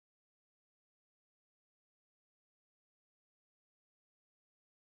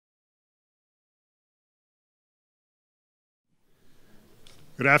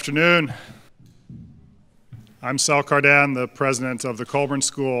Good afternoon. I'm Kardan, the president of the Colburn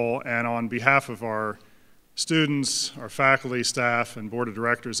School, and on behalf of our students, our faculty, staff, and board of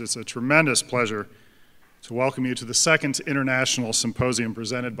directors, it's a tremendous pleasure to welcome you to the second international symposium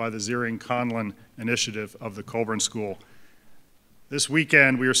presented by the Ziering-Conlon initiative of the Colburn School. This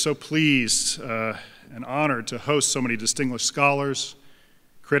weekend, we are so pleased and honored to host so many distinguished scholars,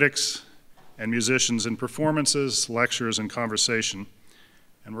 critics, and musicians in performances, lectures, and conversation.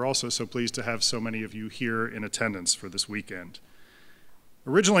 And we're also so pleased to have so many of you here in attendance for this weekend.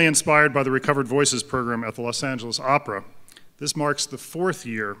 Originally inspired by the Recovered Voices program at the Los Angeles Opera, this marks the 4th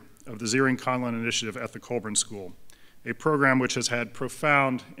year of the Ziering-Conlon initiative at the Colburn School, a program which has had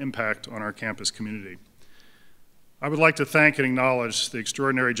profound impact on our campus community. I would like to thank and acknowledge the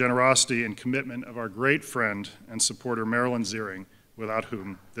extraordinary generosity and commitment of our great friend and supporter, Marilyn Ziering, without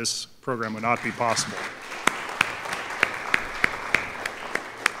whom this program would not be possible.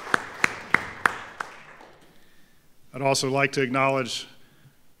 I'd also like to acknowledge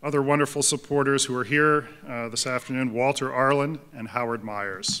other wonderful supporters who are here this afternoon, Walter Arlen and Howard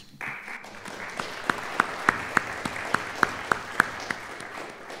Myers.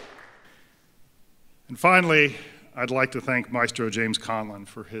 And finally, I'd like to thank Maestro James Conlon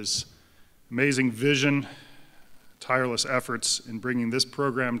for his amazing vision, tireless efforts in bringing this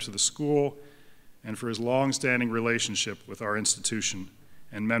program to the school, and for his long-standing relationship with our institution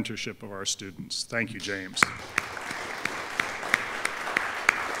and mentorship of our students. Thank you, James.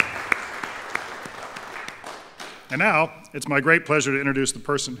 And now, it's my great pleasure to introduce the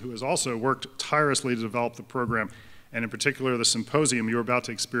person who has also worked tirelessly to develop the program, and in particular the symposium you're about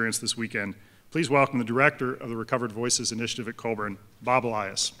to experience this weekend. Please welcome the director of the Recovered Voices Initiative at Colburn, Bob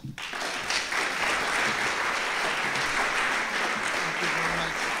Elias.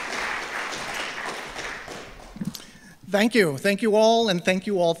 Thank you. Thank you all, and thank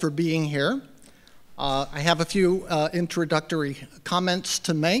you all for being here. I have a few introductory comments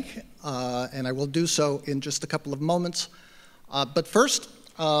to make, and I will do so in just a couple of moments. But first,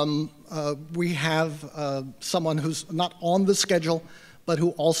 we have someone who's not on the schedule, but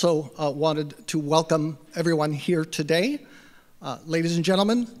who also wanted to welcome everyone here today. Ladies and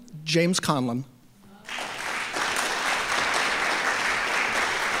gentlemen, James Conlon.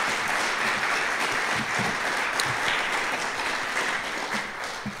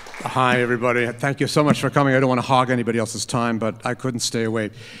 Hi, everybody. Thank you so much for coming. I don't want to hog anybody else's time, but I couldn't stay away.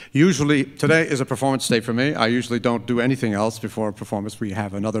 Usually, today is a performance day for me. I usually don't do anything else before a performance. We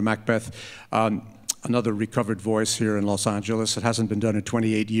have another Macbeth, another Recovered Voice here in Los Angeles. It hasn't been done in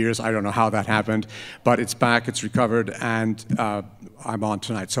 28 years. I don't know how that happened, but it's back, it's recovered, and I'm on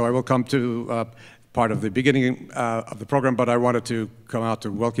tonight. So I will come to part of the beginning of the program, but I wanted to come out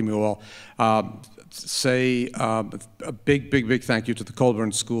to welcome you all. Say a big thank you to the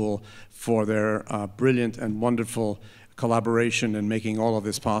Colburn School for their brilliant and wonderful collaboration in making all of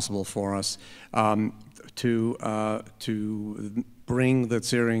this possible for us to bring the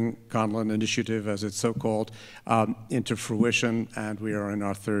Ziering-Conlon initiative, as it's so called, into fruition, and we are in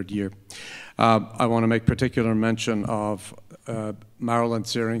our 3rd year. I want to make particular mention of Marilyn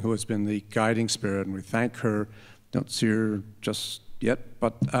Ziering, who has been the guiding spirit, and we thank her. Don't see her just yet,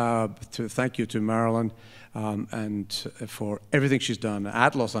 but to thank you to Marilyn and for everything she's done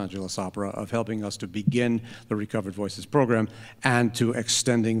at Los Angeles Opera of helping us to begin the Recovered Voices program and to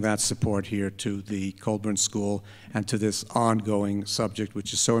extending that support here to the Colburn School and to this ongoing subject,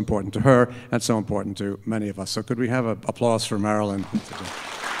 which is so important to her and so important to many of us. So could we have an applause for Marilyn?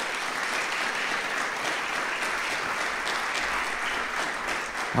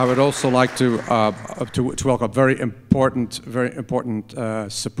 I would also like to welcome very important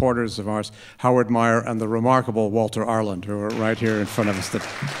supporters of ours, Howard Meyer and the remarkable Walter Arlen, who are right here in front of us today.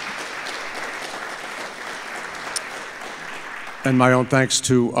 And my own thanks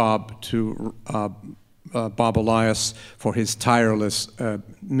to Bob Elias for his tireless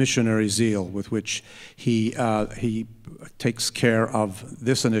missionary zeal with which he takes care of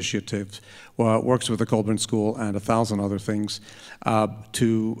this initiative, works with the Colburn School and 1,000 other things,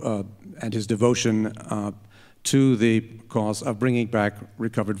 and his devotion to the cause of bringing back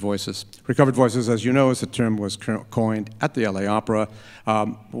Recovered Voices. Recovered Voices, as you know, as the term was coined at the LA Opera.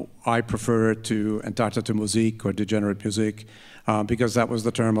 I prefer it to Entartete Musik or Degenerate Music, because that was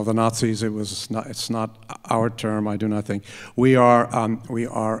the term of the Nazis. It's not our term, I do not think. We are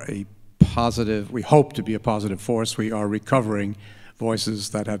a positive, we hope to be a positive force. We are recovering voices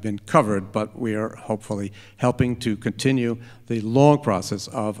that have been covered, but we are hopefully helping to continue the long process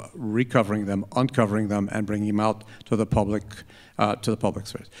of recovering them, uncovering them, and bringing them out to the public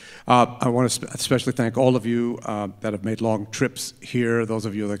space. I want to especially thank all of you that have made long trips here, those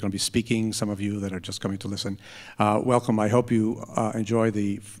of you that are going to be speaking, some of you that are just coming to listen. Welcome. I hope you enjoy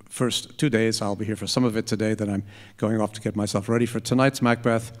the first 2 days. I'll be here for some of it today, then I'm going off to get myself ready for tonight's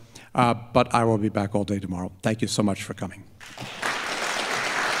Macbeth, but I will be back all day tomorrow. Thank you so much for coming.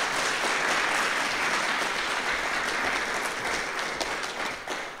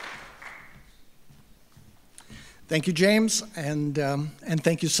 Thank you, James, and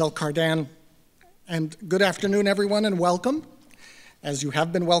thank you, Kardan. And good afternoon, everyone, and welcome, as you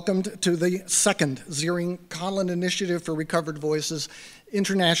have been welcomed, to the second Conlon Initiative for Recovered Voices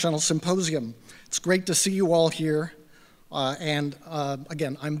International Symposium. It's great to see you all here.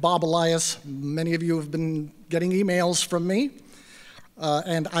 Again, I'm Bob Elias. Many of you have been getting emails from me,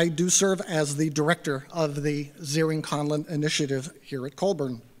 and I do serve as the director of the Conlon Initiative here at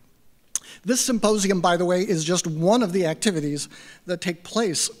Colburn. This symposium, by the way, is just one of the activities that take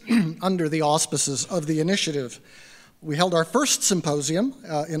place under the auspices of the initiative. We held our first symposium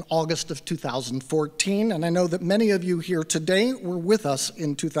in August of 2014, and I know that many of you here today were with us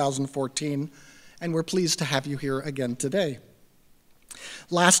in 2014, and we're pleased to have you here again today.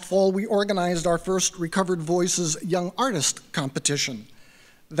 Last fall, we organized our first Recovered Voices Young Artist competition.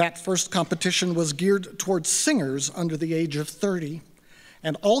 That first competition was geared towards singers under the age of 30,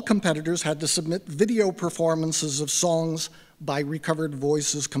 and all competitors had to submit video performances of songs by Recovered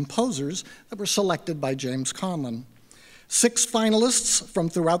Voices composers that were selected by James Conlon. 6 finalists from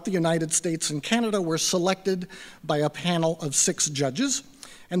throughout the United States and Canada were selected by a panel of 6 judges,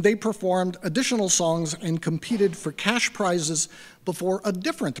 and they performed additional songs and competed for cash prizes before a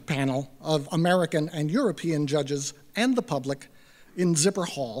different panel of American and European judges and the public in Zipper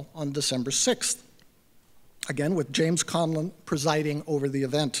Hall on December 6th. Again, with James Conlon presiding over the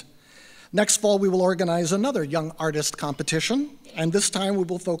event. Next fall, we will organize another young artist competition, and this time we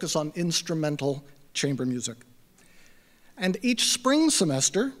will focus on instrumental chamber music. And each spring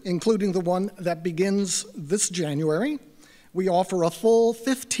semester, including the one that begins this January, we offer a full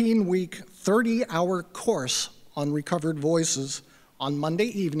 15-week, 30-hour course on recovered voices on Monday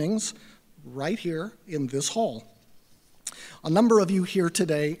evenings, right here in this hall. A number of you here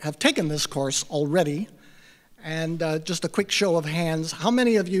today have taken this course already. And just a quick show of hands, how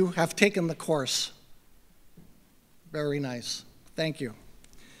many of you have taken the course? Very nice. Thank you.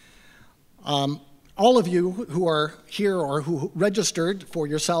 All of you who are here or who registered for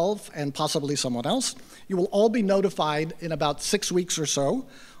yourself and possibly someone else, you will all be notified in about 6 weeks or so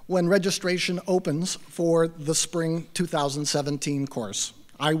when registration opens for the spring 2017 course.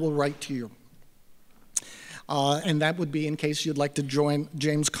 I will write to you. And that would be in case you'd like to join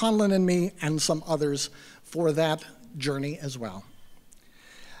James Conlon and me and some others for that journey as well.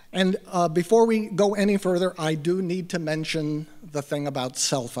 And before we go any further, I do need to mention the thing about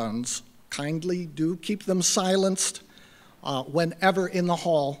cell phones. Kindly do keep them silenced whenever in the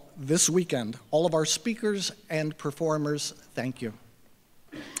hall this weekend. All of our speakers and performers, thank you.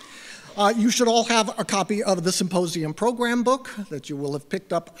 You should all have a copy of the symposium program book that you will have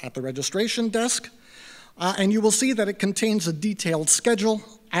picked up at the registration desk. And you will see that it contains a detailed schedule,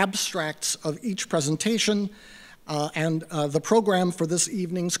 abstracts of each presentation, and the program for this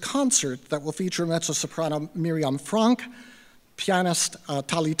evening's concert that will feature mezzo-soprano Miriam Frank, pianist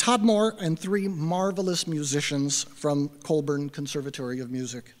Tali Tadmor, and 3 marvelous musicians from Colburn Conservatory of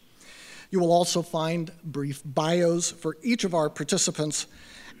Music. You will also find brief bios for each of our participants,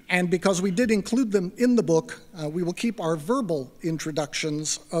 and because we did include them in the book, we will keep our verbal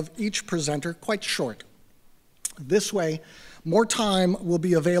introductions of each presenter quite short. This way, more time will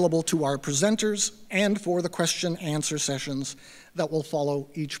be available to our presenters and for the question-answer sessions that will follow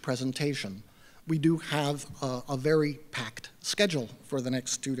each presentation. We do have a very packed schedule for the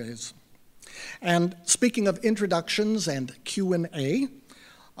next 2 days. And speaking of introductions and Q&A,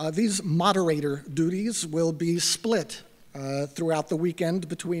 these moderator duties will be split throughout the weekend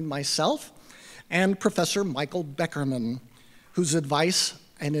between myself and Professor Michael Beckerman, whose advice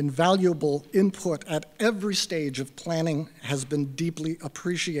and invaluable input at every stage of planning has been deeply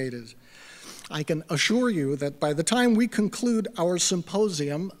appreciated. I can assure you that by the time we conclude our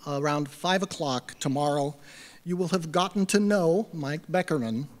symposium around 5 o'clock tomorrow, you will have gotten to know Mike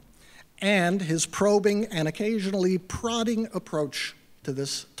Beckerman and his probing and occasionally prodding approach to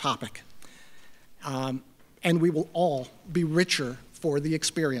this topic. And we will all be richer for the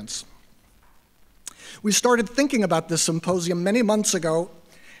experience. We started thinking about this symposium many months ago,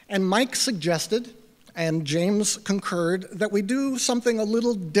 and Mike suggested, and James concurred that we do something a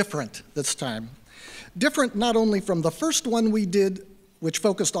little different this time. Different not only from the first one we did, which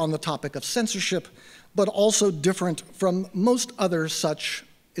focused on the topic of censorship, but also different from most other such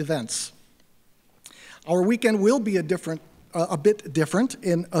events. Our weekend will be a bit different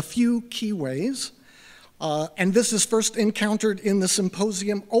in a few key ways, and this is first encountered in the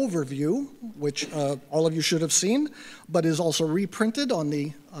Symposium overview, which all of you should have seen, but is also reprinted on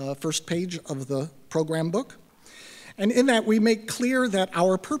the first page of the program book. And in that, we make clear that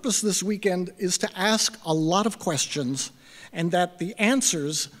our purpose this weekend is to ask a lot of questions, and that the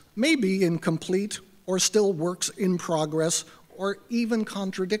answers may be incomplete or still works in progress or even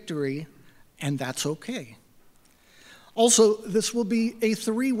contradictory, and that's okay. Also, this will be a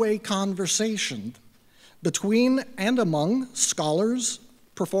three-way conversation between and among scholars,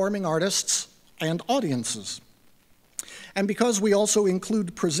 performing artists, and audiences. And because we also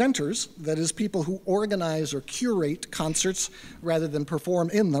include presenters, that is, people who organize or curate concerts rather than perform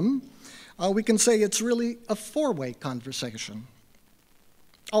in them, we can say it's really a four-way conversation.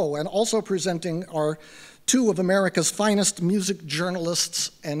 Oh, and also presenting are two of America's finest music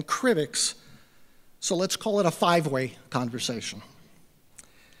journalists and critics, so let's call it a five-way conversation.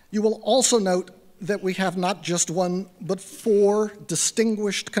 You will also note that we have not just one, but four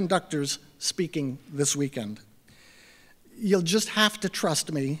distinguished conductors speaking this weekend. You'll just have to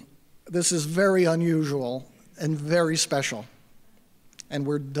trust me. This is very unusual and very special, and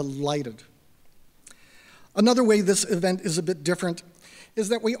we're delighted. Another way this event is a bit different is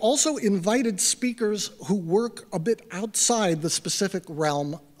that we also invited speakers who work a bit outside the specific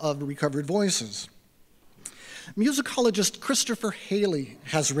realm of recovered voices. Musicologist Christopher Haley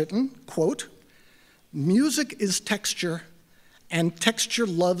has written, quote, "Music is texture, and texture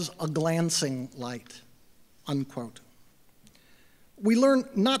loves a glancing light," unquote. We learn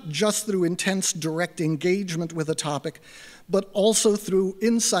not just through intense direct engagement with a topic, but also through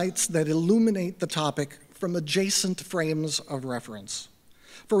insights that illuminate the topic from adjacent frames of reference.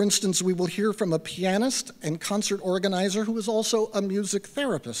 For instance, we will hear from a pianist and concert organizer who is also a music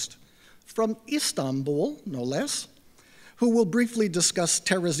therapist from Istanbul, no less, who will briefly discuss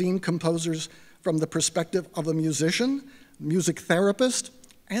Terezin composers from the perspective of a musician, music therapist,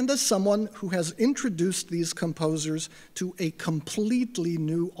 and as someone who has introduced these composers to a completely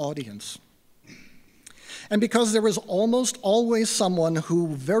new audience. And because there is almost always someone who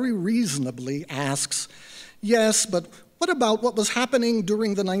very reasonably asks, yes, but what about what was happening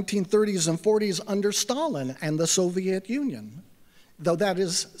during the 1930s and 40s under Stalin and the Soviet Union? Though that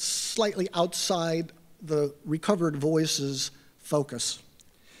is slightly outside the recovered voices focus.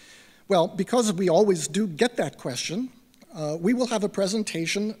 Well, because we always do get that question, we will have a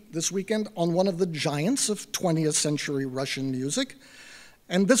presentation this weekend on one of the giants of 20th century Russian music,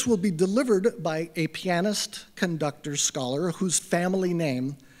 and this will be delivered by a pianist, conductor, scholar whose family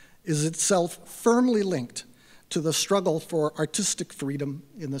name is itself firmly linked to the struggle for artistic freedom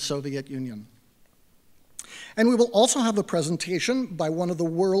in the Soviet Union. And we will also have a presentation by one of the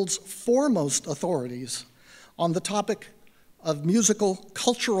world's foremost authorities on the topic of musical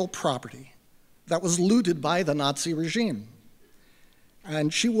cultural property that was looted by the Nazi regime.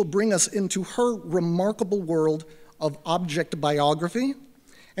 And she will bring us into her remarkable world of object biography,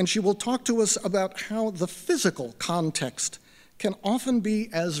 and she will talk to us about how the physical context can often be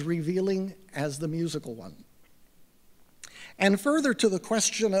as revealing as the musical one. And further to the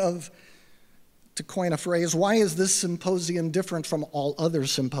question of, to coin a phrase, why is this symposium different from all other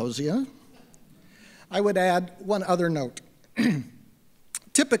symposia? I would add one other note.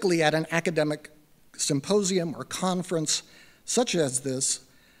 Typically at an academic symposium or conference such as this,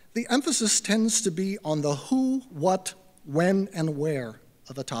 the emphasis tends to be on the who, what, when, and where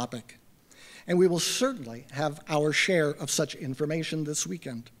of a topic. And we will certainly have our share of such information this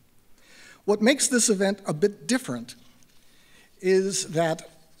weekend. What makes this event a bit different is that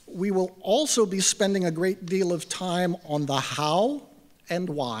we will also be spending a great deal of time on the how and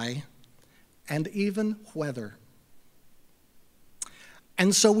why, and even whether.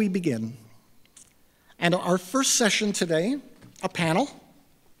 And so we begin. And our first session today, a panel,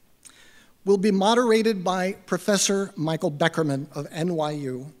 will be moderated by Professor Michael Beckerman of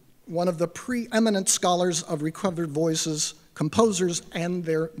NYU, one of the preeminent scholars of recovered voices, composers, and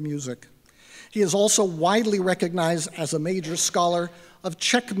their music. He is also widely recognized as a major scholar of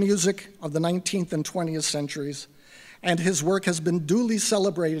Czech music of the 19th and 20th centuries, and his work has been duly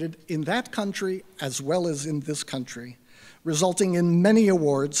celebrated in that country as well as in this country, resulting in many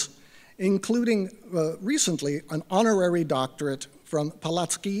awards, including recently an honorary doctorate from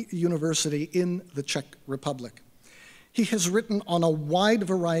Palacký University in the Czech Republic. He has written on a wide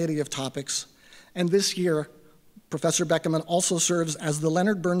variety of topics, And this year, Professor Beckerman also serves as the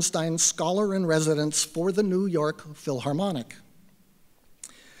Leonard Bernstein Scholar in Residence for the New York Philharmonic.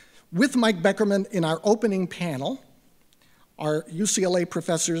 With Mike Beckerman in our opening panel are UCLA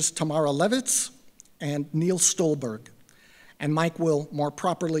professors Tamara Levitz and Neal Stulberg, and Mike will more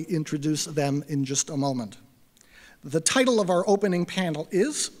properly introduce them in just a moment. The title of our opening panel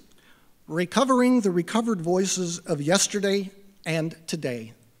is Recovering the Recovered Voices of Yesterday and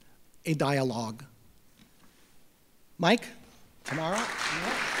Today, a Dialogue. Mike, Tamara, Neal.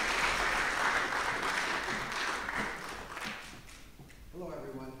 Hello,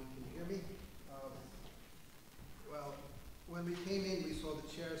 everyone. Can you hear me? Well, when we came in, we saw the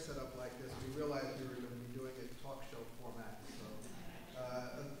chairs set up like this. We realized we were going to be doing a talk show format. So,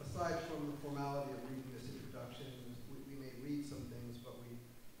 aside from the formality of reading this introduction, we may read some things, but we,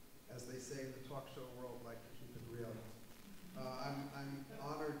 as they say in the talk show world, like to keep it real. I'm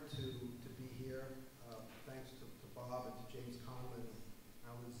honored to be here. Thanks to Bob and to James Conlon and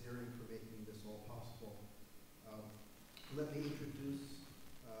Alan Ziering for making this all possible. Let me introduce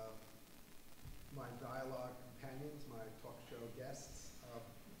my dialogue companions, my talk show guests.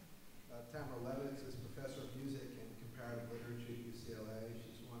 Tamara Levitz is professor of music and comparative literature at UCLA.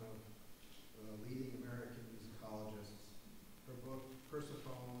 She's one of the leading American musicologists. Her book,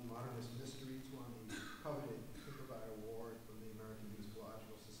 Persephone, Modernist Mysteries, won the coveted Ichabod Award from the American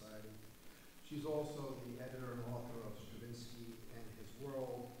Musicological Society. She's also the editor and author of Stravinsky and His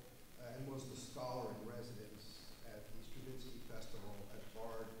World, and was the scholar in residence at the Stravinsky Festival at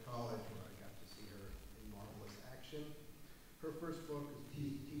Bard College, where I got to see her in marvelous action. Her first book is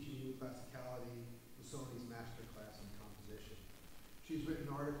Teaching New Classicality, Busoni's Masterclass in Composition. She's written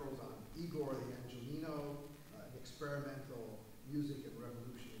articles on Igor the Angelino, an experimental music and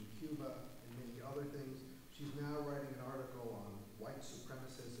revolution in Cuba, and many other things. She's now writing an article on white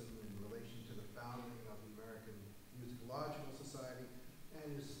supremacism in relation to the founding of the American Musicological Society,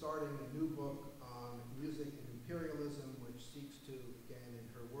 and is starting a new book on music and imperialism, which seeks to, again in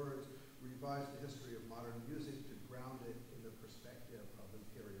her words, revise the history of modern music to ground it in the perspective of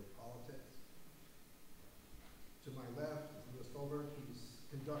imperial politics. To my left is Neal Stulberg. He's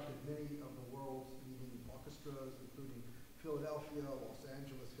conducted many of the world's leading orchestras, including Philadelphia, Los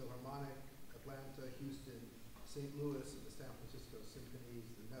Angeles Philharmonic, Atlanta, Houston, St. Louis, and the San Francisco Symphonies,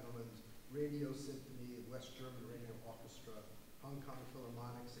 the Netherlands Radio Symphony, West German Radio Orchestra, Hong Kong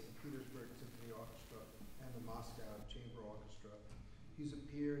Philharmonic, St. Petersburg Symphony Orchestra, and the Moscow Chamber Orchestra. He's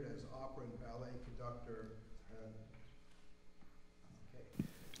appeared as opera and ballet conductor. Okay.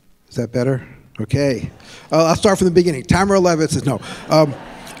 Is that better? Okay. I'll start from the beginning. Tamara Levitz is, no.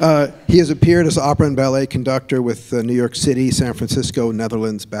 He has appeared as opera and ballet conductor with New York City, San Francisco,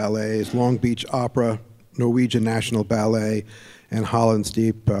 Netherlands Ballets, Long Beach Opera, Norwegian National Ballet, and Holland's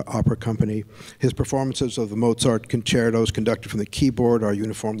Deep Opera Company. His performances of the Mozart concertos conducted from the keyboard are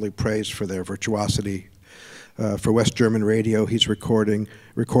uniformly praised for their virtuosity. For West German Radio, he's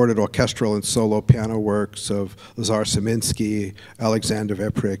recorded orchestral and solo piano works of Lazar Saminsky, Alexander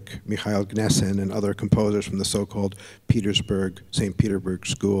Veprik, Mikhail Gnesin, and other composers from the so-called St. Petersburg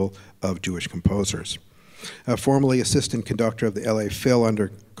School of Jewish Composers. Formerly assistant conductor of the LA Phil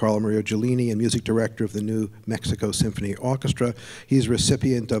under Carlo Maria Giulini and music director of the New Mexico Symphony Orchestra, he's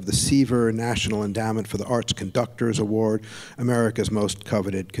recipient of the Seaver National Endowment for the Arts Conductors Award, America's most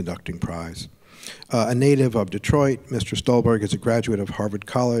coveted conducting prize. A native of Detroit, Mr. Stulberg is a graduate of Harvard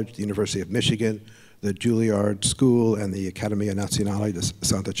College, the University of Michigan, the Juilliard School, and the Accademia Nazionale di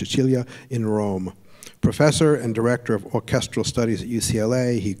Santa Cecilia in Rome. Professor and Director of Orchestral Studies at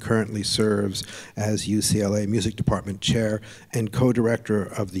UCLA, he currently serves as UCLA Music Department Chair and Co-Director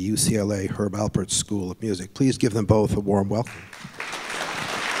of the UCLA Herb Alpert School of Music. Please give them both a warm welcome.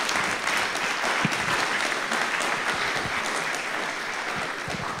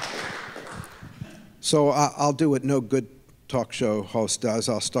 So I'll do what no good talk show host does.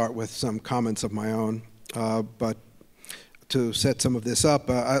 I'll start with some comments of my own. But to set some of this up,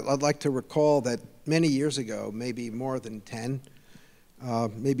 I'd like to recall that many years ago, maybe more than 10,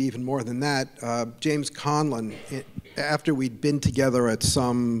 maybe even more than that, James Conlon, after we'd been together at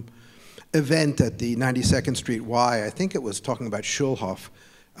some event at the 92nd Street Y, I think it was talking about Schulhoff,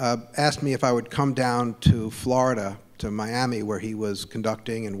 asked me if I would come down to Florida, to Miami, where he was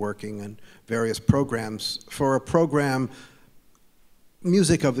conducting and working on various programs, for a program,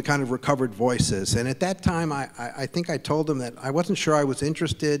 music of the kind of recovered voices. And at that time, I think I told him that I wasn't sure I was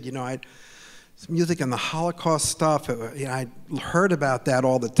interested. You know, I'd music and the Holocaust stuff. You know, I heard about that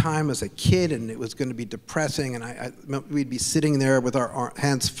all the time as a kid, and it was going to be depressing. And we'd be sitting there with our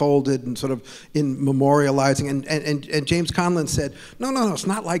hands folded and sort of in memorializing. And James Conlon said, no, it's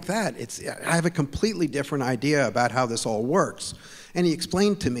not like that. I have a completely different idea about how this all works. And he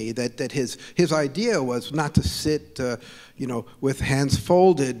explained to me that his idea was not to sit, you know, with hands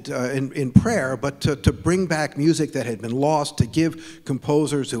folded in prayer, but to bring back music that had been lost, to give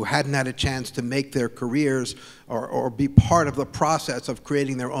composers who hadn't had a chance to make their careers or be part of the process of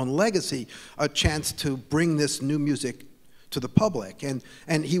creating their own legacy a chance to bring this new music to the public.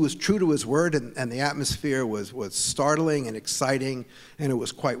 And he was true to his word, and the atmosphere was startling and exciting, and it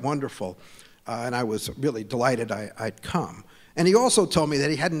was quite wonderful. And I was really delighted I'd come. And he also told me that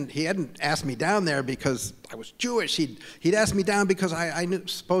he hadn't asked me down there because I was Jewish. He'd asked me down because I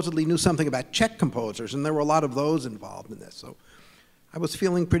supposedly knew something about Czech composers, and there were a lot of those involved in this. So I was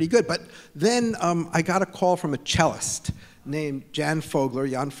feeling pretty good. But then I got a call from a cellist named Jan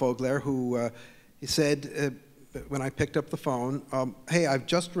Fogler, who he said, when I picked up the phone, hey, I've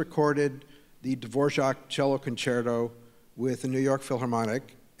just recorded the Dvorak Cello Concerto with the New York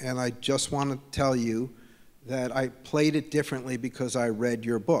Philharmonic, and I just want to tell you that I played it differently because I read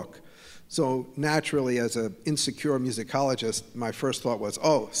your book. So naturally, as an insecure musicologist, my first thought was,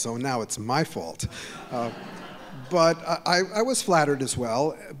 oh, so now it's my fault. But I was flattered as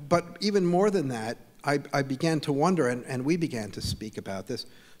well. But even more than that, I began to wonder, and we began to speak about this.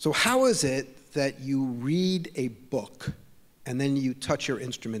 So how is it that you read a book and then you touch your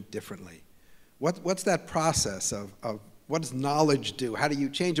instrument differently? What's that process of what does knowledge do? How do you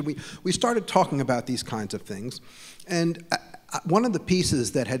change? And we started talking about these kinds of things. And one of the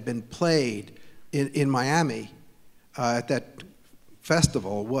pieces that had been played in Miami at that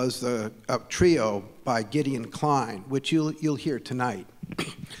festival was a trio by Gideon Klein, which you'll hear tonight.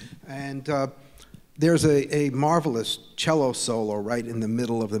 And there's a marvelous cello solo right in the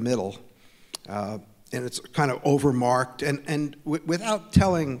middle of the middle. And it's kind of overmarked. And without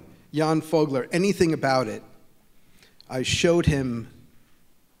telling Jan Fogler anything about it, I showed him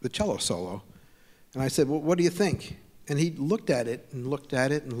the cello solo, and I said, well, what do you think? And he looked at it, and looked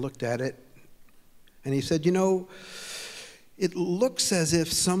at it, and looked at it, and he said, you know, it looks as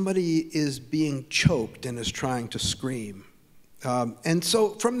if somebody is being choked and is trying to scream. And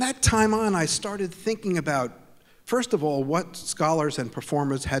so from that time on, I started thinking about, first of all, what scholars and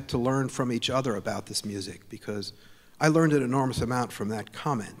performers had to learn from each other about this music, because I learned an enormous amount from that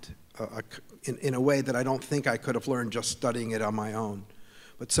comment. In a way that I don't think I could have learned just studying it on my own,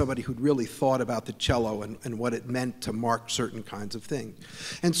 but somebody who'd really thought about the cello and what it meant to mark certain kinds of things.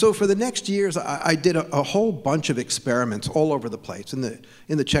 And so for the next years, I did a whole bunch of experiments all over the place, in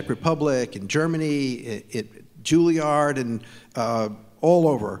the Czech Republic, in Germany, at Juilliard, and all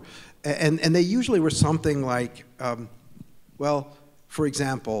over. And they usually were something like, well, for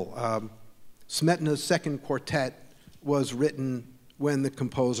example, Smetana's second quartet was written when the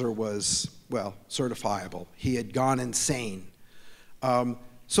composer was, well, certifiable. He had gone insane.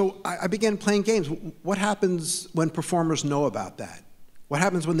 So I began playing games. What happens when performers know about that? What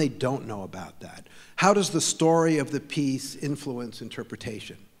happens when they don't know about that? How does the story of the piece influence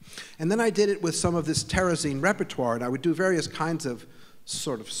interpretation? And then I did it with some of this Terezin repertoire, and I would do various kinds of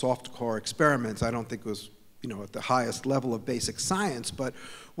sort of softcore experiments. I don't think it was, you know, at the highest level of basic science, but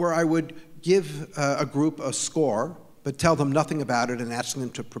where I would give a group a score, but tell them nothing about it and ask them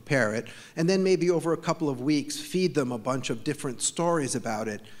to prepare it, and then maybe over a couple of weeks feed them a bunch of different stories about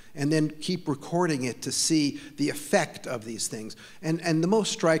it, and then keep recording it to see the effect of these things. And the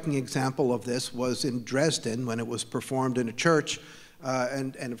most striking example of this was in Dresden when it was performed in a church,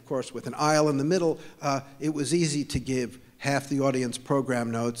 and of course with an aisle in the middle. It was easy to give half the audience program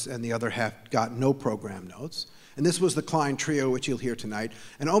notes and the other half got no program notes. And this was the Klein Trio, which you'll hear tonight.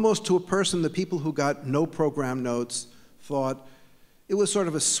 And almost to a person, the people who got no program notes thought it was sort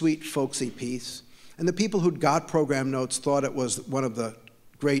of a sweet, folksy piece. And the people who'd got program notes thought it was one of the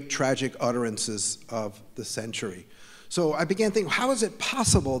great tragic utterances of the century. So I began thinking, how is it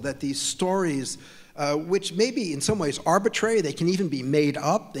possible that these stories, which may be in some ways arbitrary, they can even be made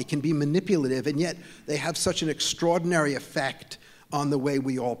up, they can be manipulative, and yet they have such an extraordinary effect on the way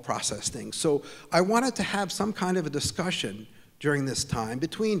we all process things. So I wanted to have some kind of a discussion during this time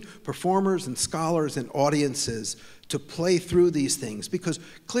between performers and scholars and audiences to play through these things, because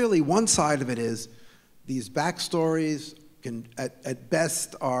clearly one side of it is these backstories can at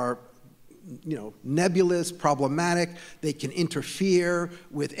best are nebulous, problematic. They can interfere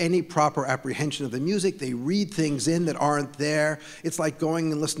with any proper apprehension of the music. They read things in that aren't there. It's like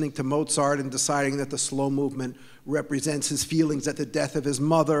going and listening to Mozart and deciding that the slow movement represents his feelings at the death of his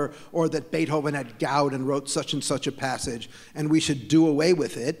mother, or that Beethoven had gout and wrote such and such a passage, and we should do away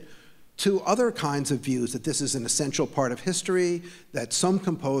with it, to other kinds of views, that this is an essential part of history, that some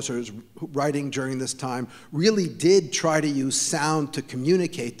composers writing during this time really did try to use sound to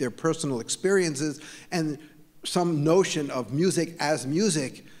communicate their personal experiences, and some notion of music as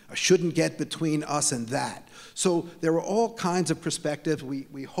music shouldn't get between us and that. So there are all kinds of perspectives.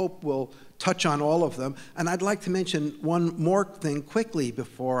 We hope we'll touch on all of them. And I'd like to mention one more thing quickly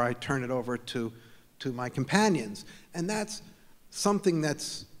before I turn it over to my companions. And that's something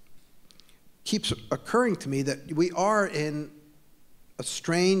that's keeps occurring to me, that we are in a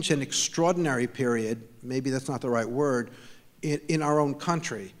strange and extraordinary period, maybe that's not the right word, in our own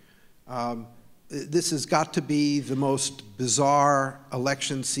country. This has got to be the most bizarre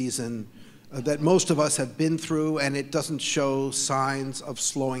election season that most of us have been through, and it doesn't show signs of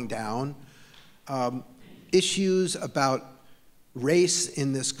slowing down. Issues about race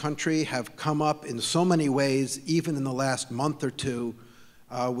in this country have come up in so many ways, even in the last month or two,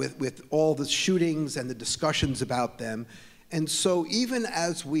 with all the shootings and the discussions about them. And so even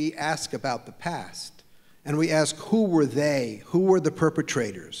as we ask about the past, and we ask who were they, who were the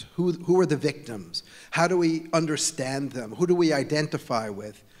perpetrators, who were the victims, how do we understand them, who do we identify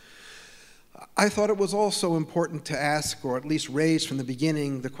with, I thought it was also important to ask, or at least raise from the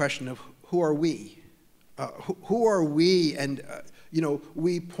beginning, the question of who are we? Who are we? And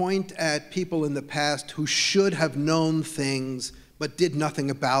we point at people in the past who should have known things but did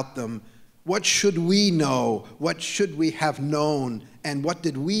nothing about them. What should we know? What should we have known? And what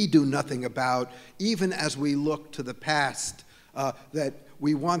did we do nothing about, even as we look to the past? That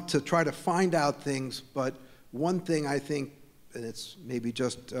we want to try to find out things, but one thing I think, and it's maybe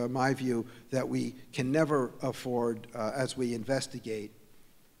just my view, that we can never afford as we investigate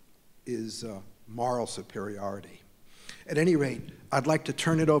is moral superiority. At any rate, I'd like to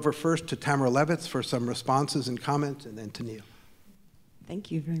turn it over first to Tamara Levitz for some responses and comments, and then to Neal. Thank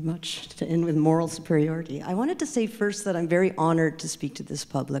you very much. To end with moral superiority, I wanted to say first that I'm very honored to speak to this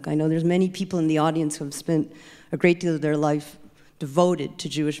public. I know there's many people in the audience who have spent a great deal of their life devoted to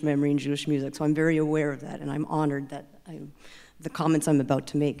Jewish memory and Jewish music, so I'm very aware of that, and I'm honored that the comments I'm about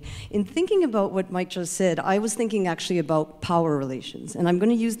to make. In thinking about what Mike just said, I was thinking actually about power relations. And I'm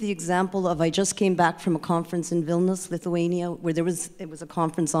going to use the example of, I just came back from a conference in Vilnius, Lithuania, where it was a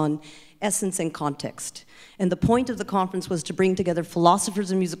conference on essence and context. And the point of the conference was to bring together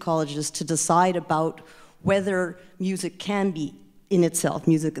philosophers and musicologists to decide about whether music can be in itself,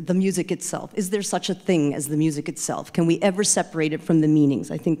 the music itself. Is there such a thing as the music itself? Can we ever separate it from the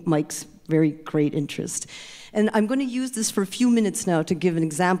meanings? I think Mike's very great interest. And I'm going to use this for a few minutes now to give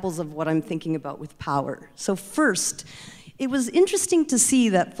examples of what I'm thinking about with power. So first, it was interesting to see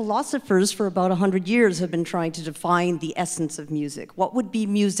that philosophers for about 100 years have been trying to define the essence of music. What would be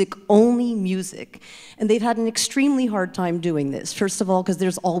music? Only music. And they've had an extremely hard time doing this. First of all, because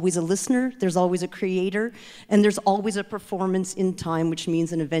there's always a listener, there's always a creator, and there's always a performance in time, which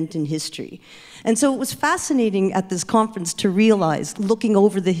means an event in history. And so it was fascinating at this conference to realize, looking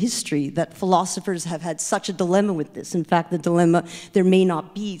over the history, that philosophers have had such a dilemma with this. In fact, the dilemma, there may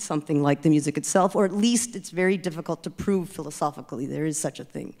not be something like the music itself, or at least it's very difficult to prove philosophically there is such a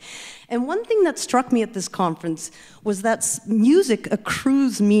thing. And one thing that struck me at this conference was that music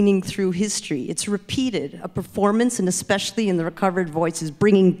accrues meaning through history. It's repeated. A performance, and especially in the recovered voices,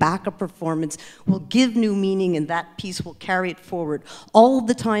 bringing back a performance will give new meaning, and that piece will carry it forward. All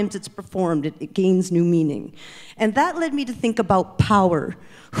the times it's performed, it gains new meaning. And that led me to think about power.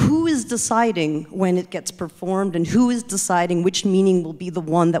 Who is deciding when it gets performed, and who is deciding which meaning will be the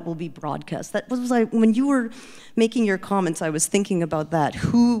one that will be broadcast? That was like, when you were making your comments, I was thinking about that.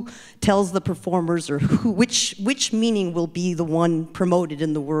 Who tells the performers, or which meaning will be the one promoted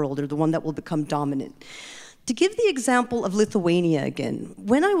in the world, or the one that will become dominant? To give the example of Lithuania again,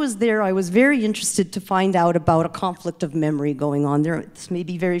 when I was there, I was very interested to find out about a conflict of memory going on there. This may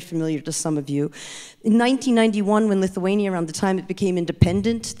be very familiar to some of you. In 1991, when Lithuania, around the time it became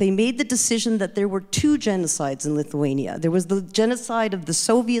independent, they made the decision that there were two genocides in Lithuania. There was the genocide of the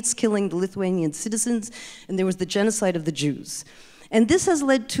Soviets killing the Lithuanian citizens, and there was the genocide of the Jews. And this has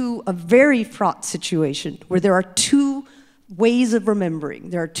led to a very fraught situation where there are two ways of remembering.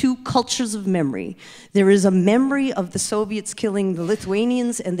 There are two cultures of memory. There is a memory of the Soviets killing the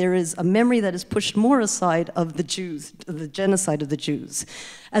Lithuanians, and there is a memory that is pushed more aside of the Jews, the genocide of the Jews.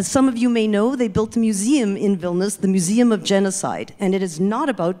 As some of you may know, they built a museum in Vilnius, the Museum of Genocide, and it is not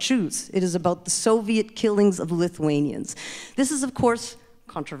about Jews. It is about the Soviet killings of Lithuanians. This is, of course,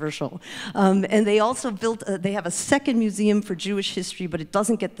 controversial. And they also built, they have a second museum for Jewish history, but it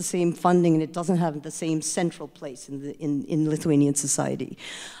doesn't get the same funding and it doesn't have the same central place in Lithuanian society.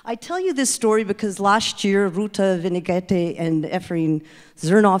 I tell you this story because last year, Ruta Vinigete and Efrain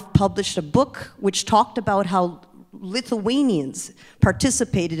Zernov published a book which talked about how Lithuanians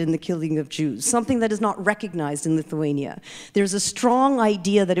participated in the killing of Jews, something that is not recognized in Lithuania. There's a strong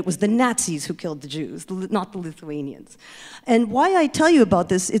idea that it was the Nazis who killed the Jews, not the Lithuanians. And why I tell you about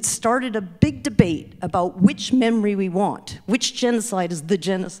this, it started a big debate about which memory we want. Which genocide is the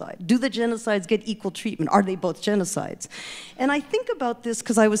genocide? Do the genocides get equal treatment? Are they both genocides? And I think about this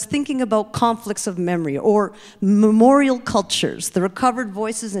because I was thinking about conflicts of memory or memorial cultures, the recovered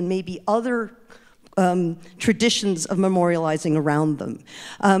voices and maybe other traditions of memorializing around them.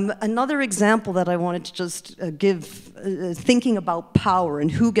 Another example that I wanted to just give, thinking about power and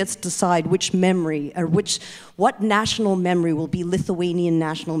who gets to decide which memory or what national memory will be Lithuanian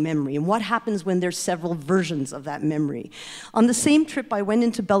national memory, and what happens when there's several versions of that memory. On the same trip, I went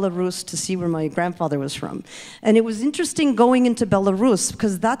into Belarus to see where my grandfather was from. And it was interesting going into Belarus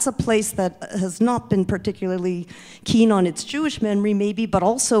because that's a place that has not been particularly keen on its Jewish memory, maybe, but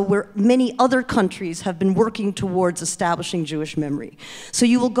also where many other countries have been working towards establishing Jewish memory. So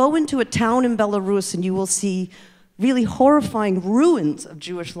you will go into a town in Belarus and you will see really horrifying ruins of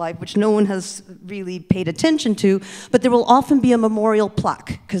Jewish life, which no one has really paid attention to, but there will often be a memorial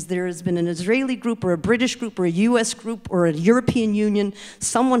plaque, because there has been an Israeli group or a British group or a US group or a European Union,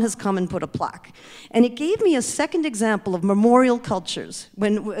 someone has come and put a plaque. And it gave me a second example of memorial cultures,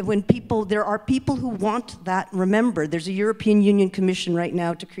 when there are people who want that remembered. There's a European Union Commission right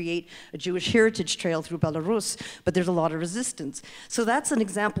now to create a Jewish heritage trail through Belarus, but there's a lot of resistance. So that's an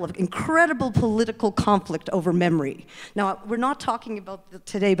example of incredible political conflict over memory. Now, we're not talking about that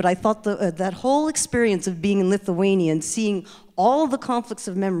today, but I thought that whole experience of being in Lithuania and seeing all the conflicts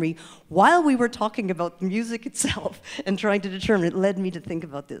of memory while we were talking about music itself and trying to determine it led me to think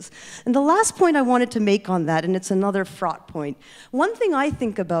about this. And the last point I wanted to make on that, and it's another fraught point, one thing I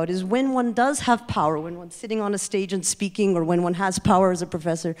think about is when one does have power, when one's sitting on a stage and speaking, or when one has power as a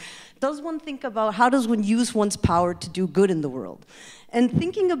professor, does one think about how does one use one's power to do good in the world? And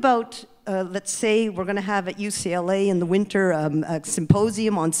thinking about let's say we're going to have at UCLA in the winter a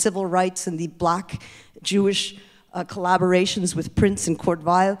symposium on civil rights and the Black Jewish collaborations with Prince and Kurt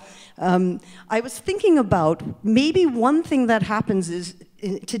Weill. I was thinking about maybe one thing that happens is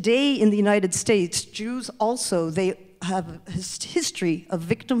today in the United States, Jews also, they have a history of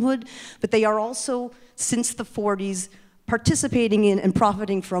victimhood, but they are also, since the 40s, participating in and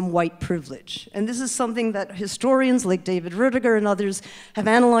profiting from white privilege. And this is something that historians like David Rudiger and others have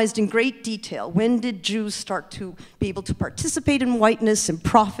analyzed in great detail. When did Jews start to be able to participate in whiteness and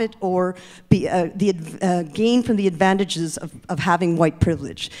profit or gain from the advantages of having white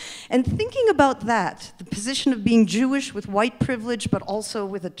privilege? And thinking about that, the position of being Jewish with white privilege, but also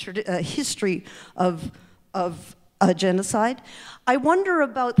with a history of genocide, I wonder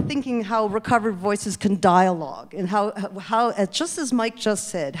about thinking how recovered voices can dialogue, and how just as Mike just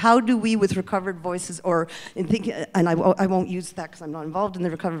said, how do we with recovered voices, or in thinking, and I won't use that because I'm not involved in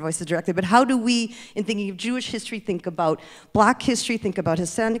the recovered voices directly, but how do we, in thinking of Jewish history, think about Black history, think about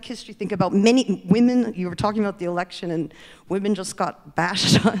Hispanic history, think about many women? You were talking about the election, and women just got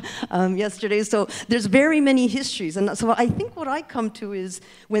bashed yesterday, so there's very many histories. And so I think what I come to is,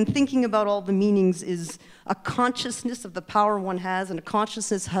 when thinking about all the meanings, is a consciousness of the power one has and a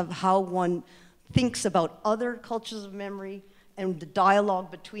consciousness of how one thinks about other cultures of memory and the dialogue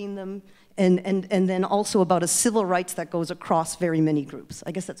between them, and then also about a civil rights that goes across very many groups.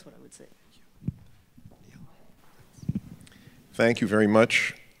 I guess that's what I would say. Thank you very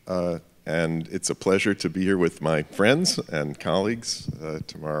much, and it's a pleasure to be here with my friends and colleagues,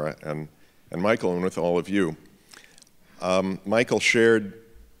 Tamara and Michael, and with all of you. Michael shared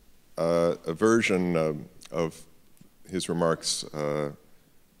a version of his remarks a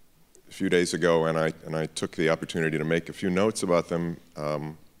few days ago, and I took the opportunity to make a few notes about them,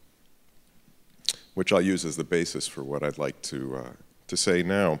 which I'll use as the basis for what I'd like to say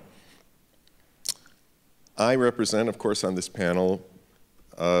now. I represent, of course, on this panel,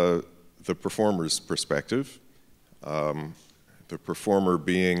 the performer's perspective. The performer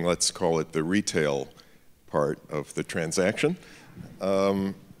being, let's call it, the retail part of the transaction.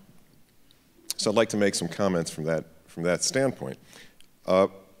 So I'd like to make some comments from that standpoint.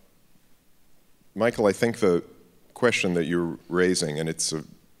 Michael, I think the question that you're raising, and it's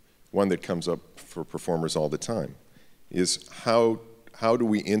one that comes up for performers all the time, is how do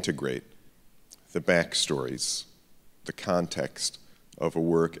we integrate the backstories, the context of a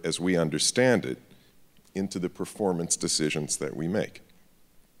work as we understand it into the performance decisions that we make.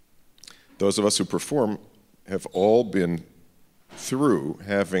 Those of us who perform have all been through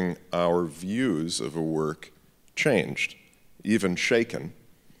having our views of a work changed, even shaken,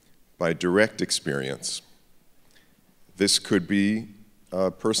 by direct experience. This could be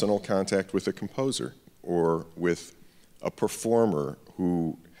personal contact with a composer or with a performer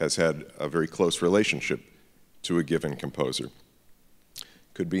who has had a very close relationship to a given composer.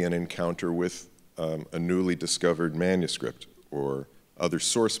 Could be an encounter with a newly discovered manuscript or other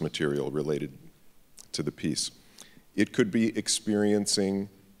source material related to the piece. It could be experiencing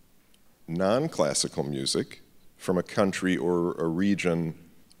non-classical music from a country or a region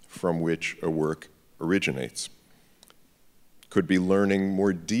from which a work originates. Could be learning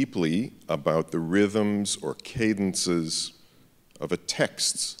more deeply about the rhythms or cadences of a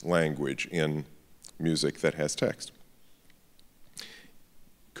text's language in music that has text.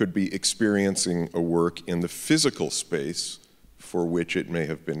 Could be experiencing a work in the physical space for which it may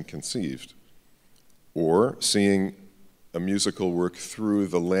have been conceived, or seeing a musical work through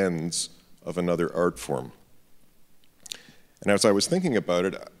the lens of another art form. And as I was thinking about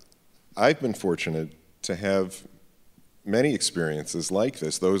it, I've been fortunate to have many experiences like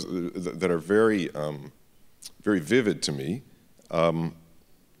this, those that are very, very vivid to me. I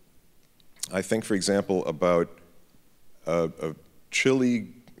think, for example, about a chilly,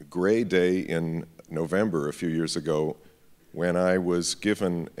 gray day in November a few years ago when I was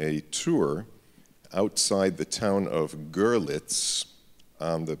given a tour outside the town of Görlitz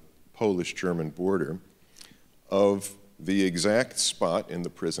on the Polish-German border of the exact spot in the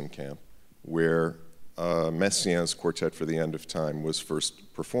prison camp where Messiaen's Quartet for the End of Time was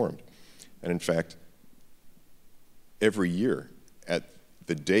first performed. And in fact, every year at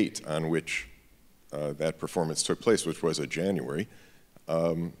the date on which that performance took place, which was January,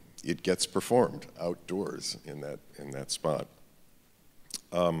 it gets performed outdoors in that spot.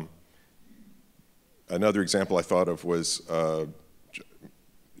 Another example I thought of was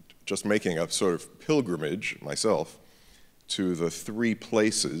just making a sort of pilgrimage myself to the three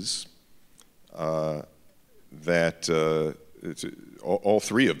places that, all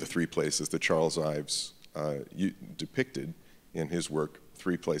three of the three places that Charles Ives depicted in his work,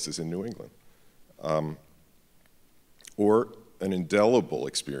 Three Places in New England. Or an indelible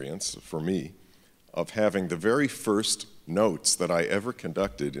experience for me of having the very first notes that I ever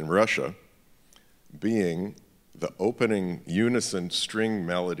conducted in Russia being the opening unison string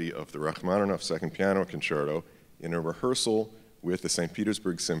melody of the Rachmaninoff Second Piano Concerto in a rehearsal with the St.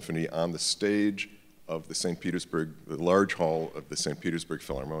 Petersburg Symphony on the stage of the large hall of the St. Petersburg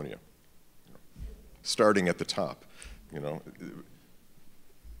Philharmonia, starting at the top,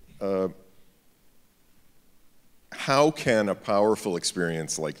 How can a powerful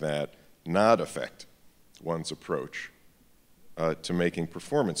experience like that not affect one's approach to making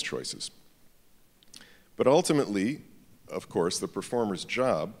performance choices? But ultimately, of course, the performer's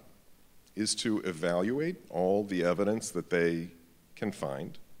job is to evaluate all the evidence that they can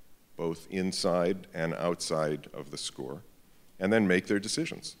find, both inside and outside of the score, and then make their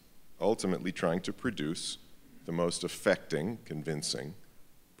decisions, ultimately trying to produce the most affecting, convincing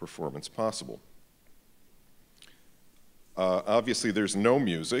performance possible. Obviously, there's no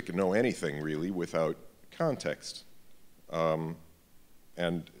music, no anything really, without context. And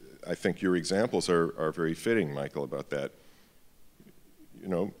I think your examples are very fitting, Michael, about that.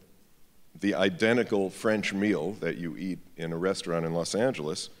 The identical French meal that you eat in a restaurant in Los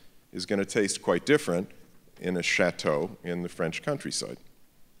Angeles is going to taste quite different in a chateau in the French countryside.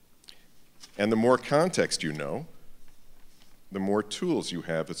 And the more context you know, the more tools you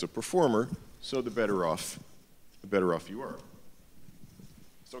have as a performer, so the better off you are.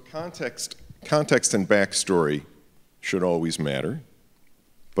 So context and backstory should always matter,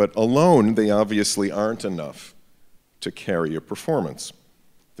 but alone they obviously aren't enough to carry a performance.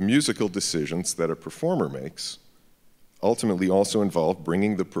 The musical decisions that a performer makes ultimately also involve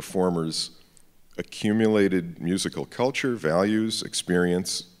bringing the performer's accumulated musical culture, values,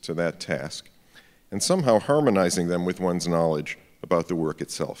 experience to that task, and somehow harmonizing them with one's knowledge about the work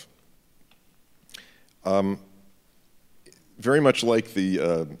itself. Very much like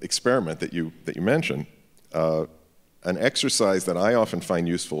the experiment that you mentioned, an exercise that I often find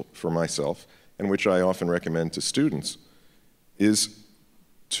useful for myself and which I often recommend to students is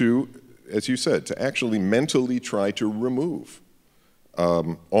to as you said, to actually mentally try to remove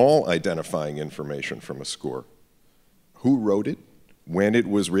all identifying information from a score. Who wrote it, when it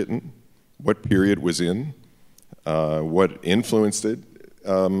was written, what period it was in, what influenced it.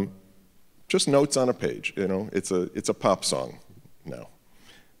 Just notes on a page, you know, it's a pop song now.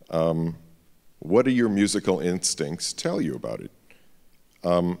 What do your musical instincts tell you about it?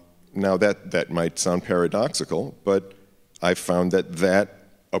 Now that might sound paradoxical, but I found that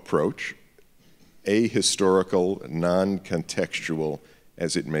approach, ahistorical, non-contextual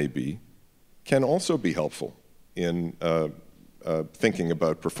as it may be, can also be helpful in thinking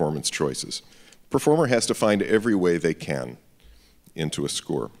about performance choices. Performer has to find every way they can into a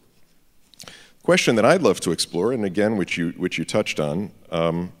score. Question that I'd love to explore, and again, which you touched on,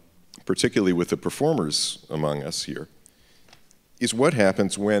 particularly with the performers among us here, is what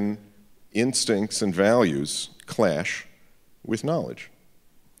happens when instincts and values clash with knowledge.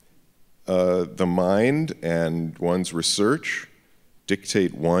 The mind and one's research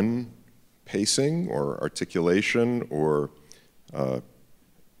dictate one pacing or articulation or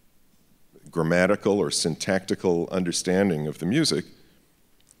grammatical or syntactical understanding of the music,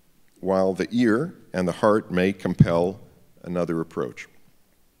 while the ear and the heart may compel another approach.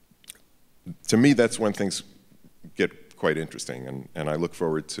 To me, that's when things get quite interesting, and I look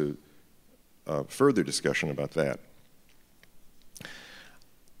forward to further discussion about that.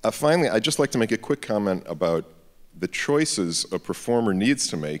 Finally, I'd just like to make a quick comment about the choices a performer needs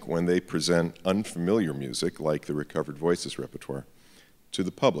to make when they present unfamiliar music, like the Recovered Voices repertoire, to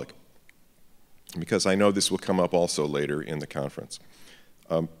the public, because I know this will come up also later in the conference.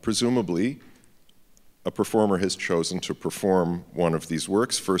 Presumably, a performer has chosen to perform one of these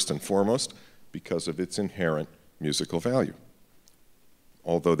works first and foremost because of its inherent musical value.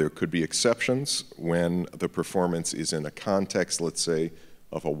 Although there could be exceptions when the performance is in a context, let's say,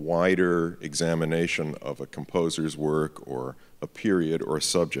 of a wider examination of a composer's work or a period or a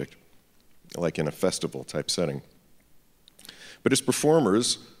subject, like in a festival type setting. But as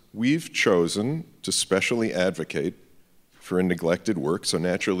performers, we've chosen to specially advocate for a neglected work, so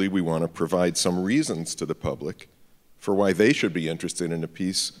naturally we want to provide some reasons to the public for why they should be interested in a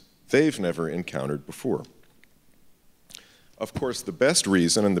piece they've never encountered before. Of course, the best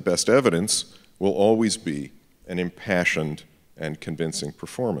reason and the best evidence will always be an impassioned and convincing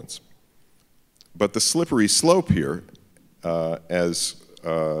performance. But the slippery slope here, as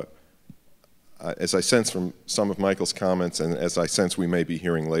I sense from some of Michael's comments and as I sense we may be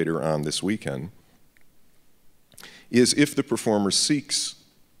hearing later on this weekend, is if the performer seeks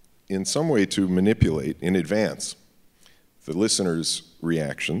in some way to manipulate in advance the listener's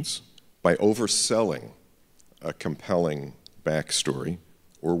reactions by overselling a compelling backstory,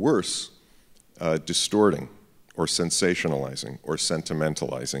 or worse, distorting or sensationalizing or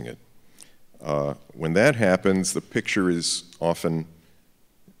sentimentalizing it. When that happens, the picture is often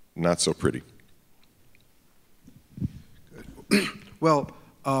not so pretty. Well,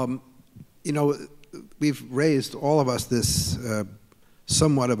 you know, we've raised, all of us, this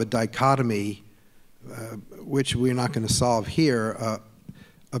somewhat of a dichotomy, which we're not going to solve here,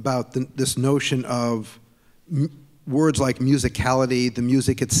 about this notion of words like musicality, the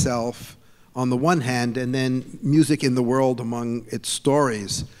music itself, on the one hand, and then music in the world among its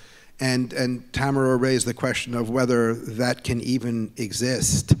stories. And Tamara raised the question of whether that can even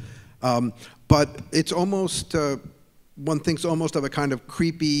exist. But it's almost, one thinks almost of a kind of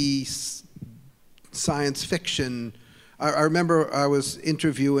creepy science fiction. I remember I was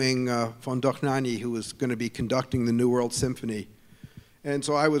interviewing von Dochnani, who was going to be conducting the New World Symphony. And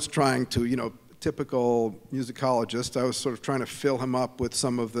so I was trying to, you know, typical musicologist, I was sort of trying to fill him up with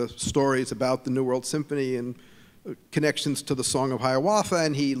some of the stories about the New World Symphony and connections to the Song of Hiawatha,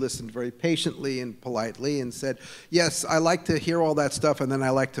 and he listened very patiently and politely and said, yes, I like to hear all that stuff, and then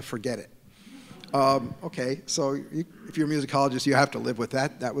I like to forget it. Okay, so if you're a musicologist, you have to live with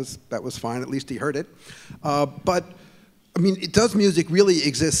that. That was fine, at least he heard it. But I mean, does music really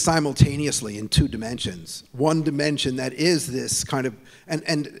exist simultaneously in two dimensions? One dimension that is this kind of,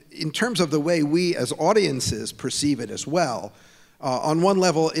 and in terms of the way we as audiences perceive it as well, on one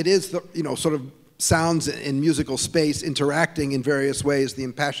level it is the, you know, sort of sounds in musical space interacting in various ways, the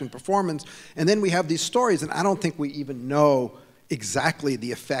impassioned performance, and then we have these stories, and I don't think we even know exactly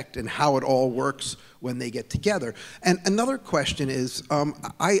the effect and how it all works when they get together. And another question is,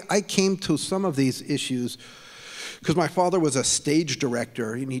 I came to some of these issues because my father was a stage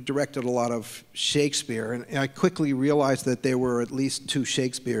director, and he directed a lot of Shakespeare, and I quickly realized that there were at least two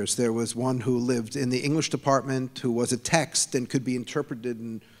Shakespeares. There was one who lived in the English department, who was a text and could be interpreted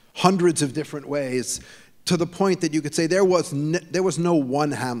in hundreds of different ways, to the point that you could say there was no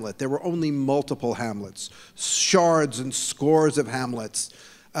one Hamlet. There were only multiple Hamlets, shards and scores of Hamlets.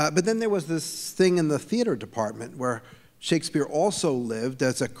 But then there was this thing in the theater department where Shakespeare also lived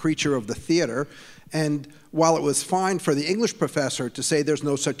as a creature of the theater. And while it was fine for the English professor to say there's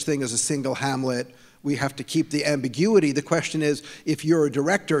no such thing as a single Hamlet, we have to keep the ambiguity, the question is, if you're a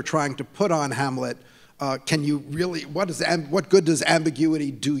director trying to put on Hamlet, can you really, what good does ambiguity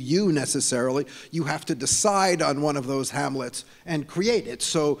do you necessarily? You have to decide on one of those Hamlets and create it.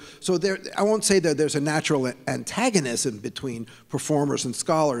 So there, I won't say that there's a natural antagonism between performers and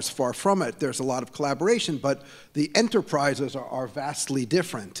scholars, far from it. There's a lot of collaboration, but the enterprises are vastly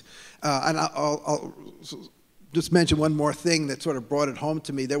different. And I'll just mention one more thing that sort of brought it home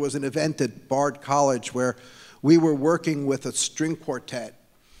to me. There was an event at Bard College where we were working with a string quartet.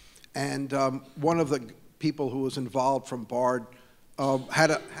 And one of the people who was involved from Bard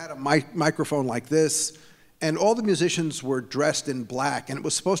had a microphone like this, and all the musicians were dressed in black, and it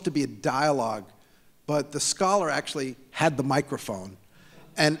was supposed to be a dialogue, but the scholar actually had the microphone.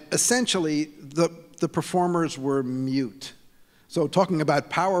 And essentially, the performers were mute. So talking about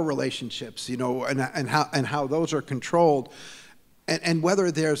power relationships, you know, and how those are controlled, and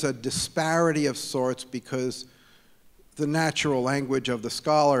whether there's a disparity of sorts because the natural language of the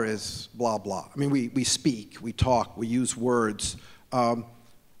scholar is blah, blah. I mean, we speak, we talk, we use words.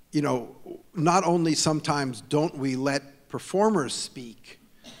 You know, not only sometimes don't we let performers speak,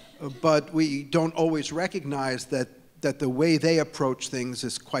 but we don't always recognize that the way they approach things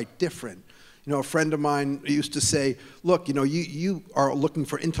is quite different. You know, a friend of mine used to say, look, you know, you are looking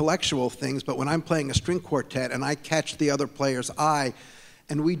for intellectual things, but when I'm playing a string quartet and I catch the other player's eye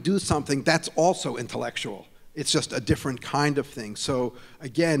and we do something, that's also intellectual. It's just a different kind of thing. So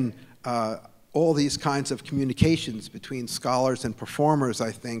again, all these kinds of communications between scholars and performers,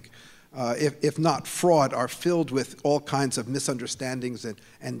 I think, if not fraught, are filled with all kinds of misunderstandings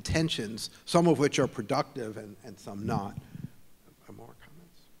and tensions, some of which are productive and some not. More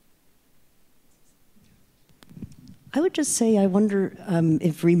comments? I would just say I wonder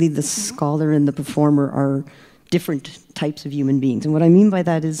if really the scholar and the performer are different types of human beings. And what I mean by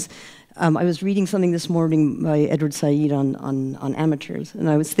that is, I was reading something this morning by Edward Said on amateurs, and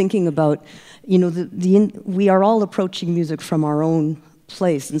I was thinking about, you know, we are all approaching music from our own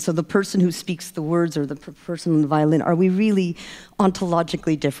place, and so the person who speaks the words or the person on the violin, are we really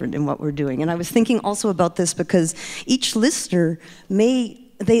ontologically different in what we're doing? And I was thinking also about this because each listener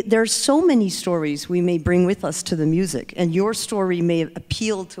there are so many stories we may bring with us to the music, and your story may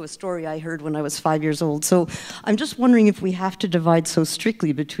appeal to a story I heard when I was 5 years old. So I'm just wondering if we have to divide so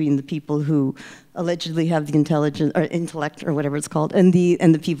strictly between the people who allegedly have the intelligence or intellect or whatever it's called, and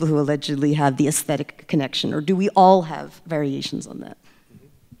the people who allegedly have the aesthetic connection, or do we all have variations on that?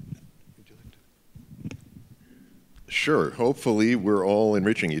 Sure. Hopefully, we're all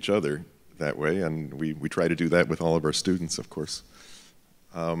enriching each other that way, and we try to do that with all of our students, of course.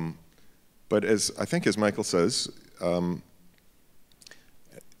 But as Michael says,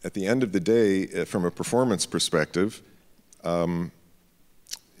 at the end of the day, from a performance perspective,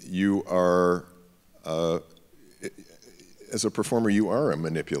 you are, as a performer, you are a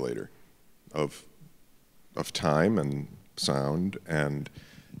manipulator of time and sound, and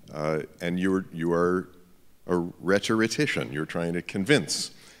you are a rhetorician. You're trying to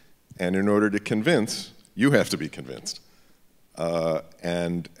convince, and in order to convince, you have to be convinced.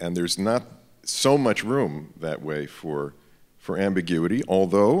 And there's not so much room that way for ambiguity,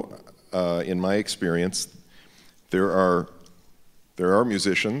 although in my experience there are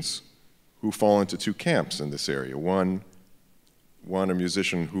musicians who fall into two camps in this area. One a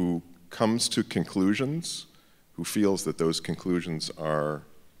musician who comes to conclusions, who feels that those conclusions are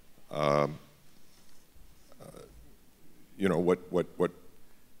you know, what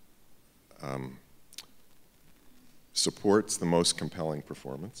supports the most compelling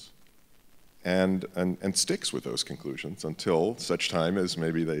performance, and sticks with those conclusions until such time as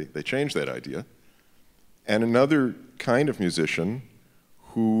maybe they change that idea. And another kind of musician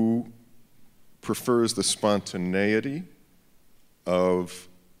who prefers the spontaneity of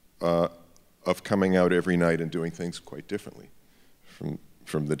coming out every night and doing things quite differently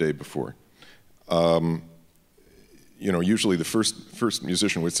from the day before. You know, usually the first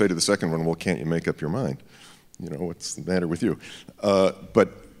musician would say to the second one, "Well, can't you make up your mind? You know, what's the matter with you?"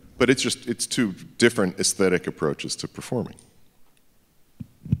 But it's two different aesthetic approaches to performing.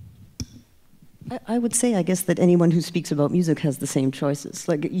 I would say, I guess, that anyone who speaks about music has the same choices.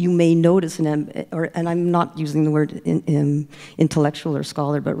 Like, you may notice and I'm not using the word intellectual or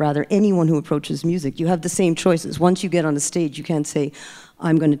scholar, but rather anyone who approaches music, you have the same choices. Once you get on the stage, you can't say,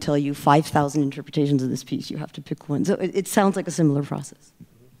 I'm going to tell you 5,000 interpretations of this piece. You have to pick one. So it sounds like a similar process.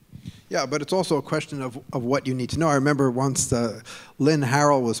 Yeah, but it's also a question of what you need to know. I remember once Lynn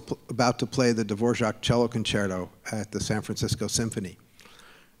Harrell was about to play the Dvorak Cello Concerto at the San Francisco Symphony.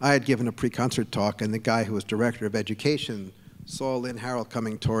 I had given a pre-concert talk, and the guy who was director of education saw Lynn Harrell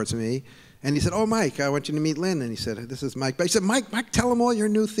coming towards me, and he said, "Oh, Mike, I want you to meet Lynn." And he said, "This is Mike." But he said, Mike, tell him all your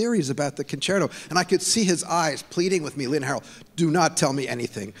new theories about the concerto." And I could see his eyes pleading with me. "Lynn Harrell, do not tell me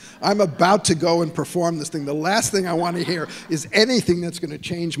anything. I'm about to go and perform this thing. The last thing I want to hear is anything that's going to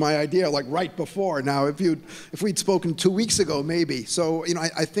change my idea, like right before. Now, if we'd spoken 2 weeks ago, maybe." So, you know,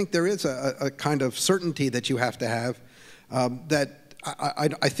 I think there is a kind of certainty that you have to have that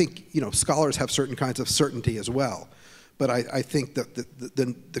I think, you know, scholars have certain kinds of certainty as well. But I think that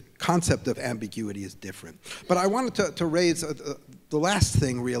the concept of ambiguity is different. But I wanted to raise the last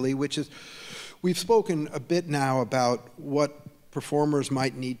thing, really, which is we've spoken a bit now about what performers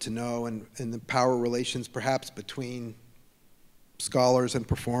might need to know and the power relations perhaps between scholars and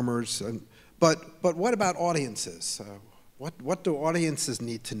performers. But what about audiences? What do audiences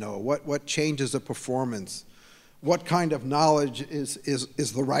need to know? What changes a performance? What kind of knowledge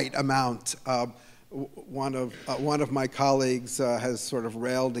is the right amount? One of my colleagues has sort of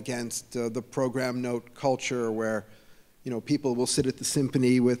railed against the program note culture, where, you know, people will sit at the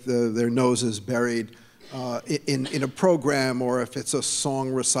symphony with their noses buried in a program, or if it's a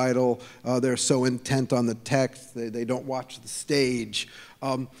song recital, they're so intent on the text they don't watch the stage.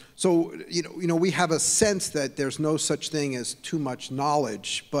 So you know we have a sense that there's no such thing as too much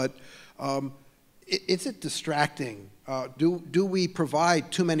knowledge, but is it distracting? Do we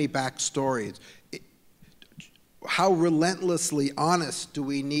provide too many backstories? How relentlessly honest do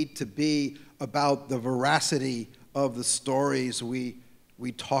we need to be about the veracity of the stories we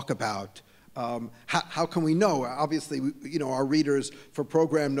talk about? How can we know? Obviously, you know, our readers for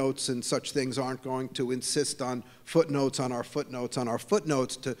program notes and such things aren't going to insist on footnotes on our footnotes on our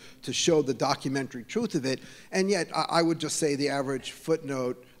footnotes to show the documentary truth of it. And yet, I would just say the average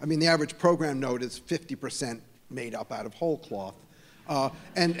footnote, I mean, the average program note is 50% made up out of whole cloth.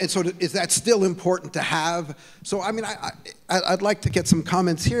 And so is that still important to have? So, I mean, I'd like to get some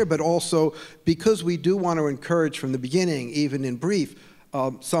comments here, but also because we do want to encourage from the beginning, even in brief,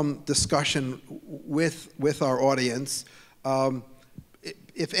 some discussion with our audience.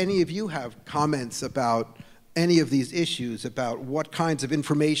 If any of you have comments about any of these issues, about what kinds of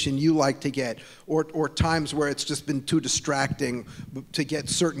information you like to get, or times where it's just been too distracting to get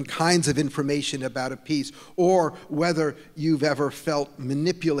certain kinds of information about a piece, or whether you've ever felt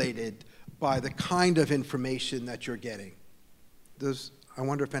manipulated by the kind of information that you're getting. I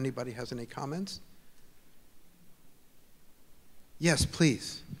wonder if anybody has any comments? Yes,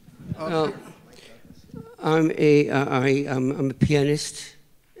 please. I'm a pianist,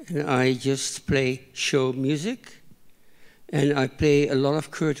 and I just play show music, and I play a lot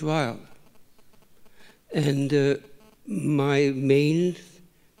of Kurt Weill. And my main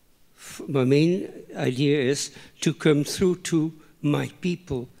idea is to come through to my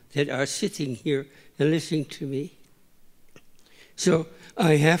people that are sitting here and listening to me. So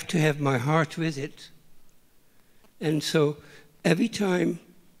I have to have my heart with it. And so every time,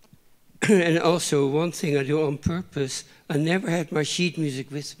 and also one thing I do on purpose, I never had my sheet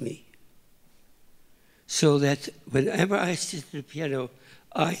music with me. So that whenever I sit at the piano,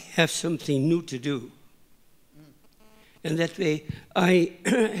 I have something new to do. And that way I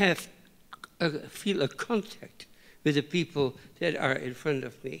feel a contact with the people that are in front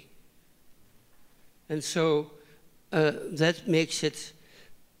of me. And so that makes it,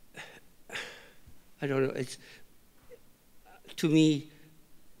 I don't know, it's, to me,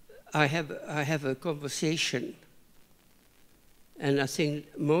 I have a conversation, and I think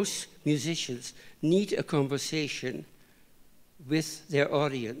most musicians need a conversation with their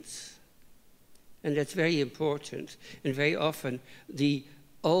audience, and that's very important. And very often,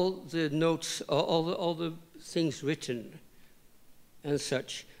 all the notes, all the things written, and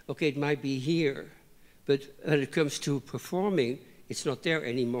such. Okay, it might be here, but when it comes to performing, it's not there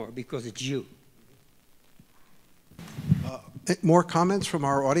anymore because it's you. More comments from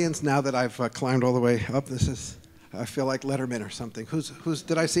our audience now that I've climbed all the way up. I feel like Letterman or something.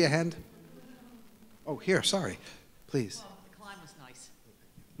 Did I see a hand? Oh, here, sorry. Please. Well, the climb was nice.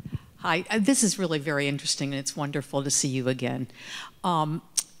 Hi, this is really very interesting, and it's wonderful to see you again. I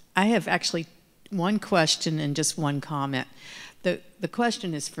have actually one question and just one comment. The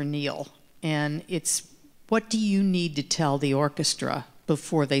question is for Neal. and it's what do you need to tell the orchestra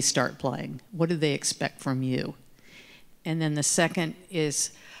before they start playing? What do they expect from you? And then the second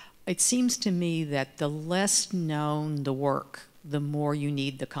is, it seems to me that the less known the work, the more you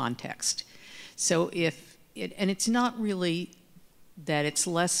need the context. So and it's not really that it's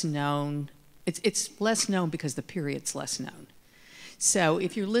less known, it's less known because the period's less known. So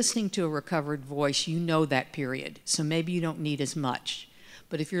if you're listening to a recovered voice, you know that period, so maybe you don't need as much.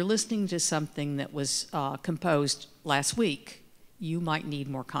 But if you're listening to something that was composed last week, you might need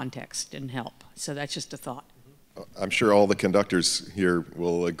more context and help. So that's just a thought. I'm sure all the conductors here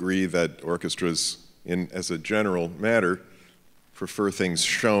will agree that orchestras, as a general matter, prefer things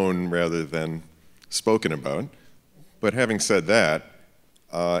shown rather than spoken about. But having said that,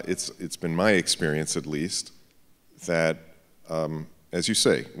 it's been my experience, at least, that as you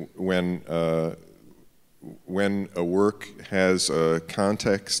say, when a work has a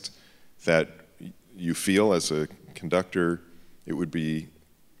context that you feel as a conductor it would be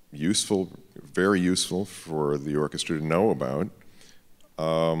useful, very useful for the orchestra to know about,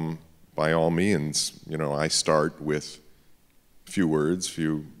 by all means, I start with few words,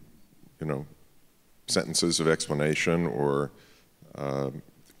 few, sentences of explanation, or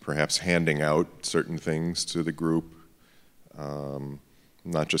perhaps handing out certain things to the group.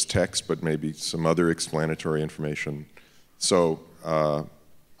 Not just text, but maybe some other explanatory information. So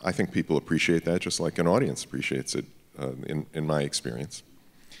I think people appreciate that just like an audience appreciates it, in my experience.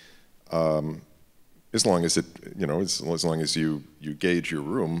 As long as as long as you gauge your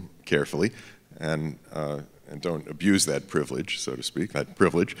room carefully and don't abuse that privilege, so to speak, that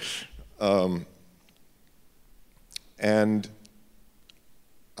privilege. And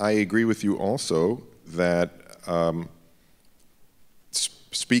I agree with you also that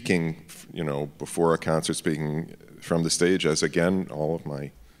speaking, before a concert, speaking from the stage, as again, all of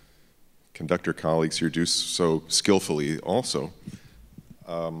my conductor colleagues here do so skillfully also,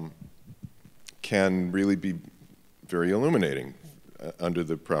 can really be very illuminating under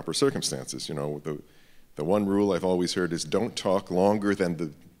the proper circumstances. The one rule I've always heard is don't talk longer than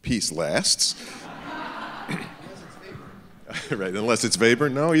the piece lasts. Right, unless it's Weber.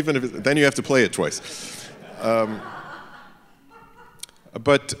 No, even if then you have to play it twice.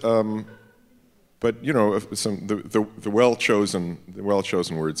 But the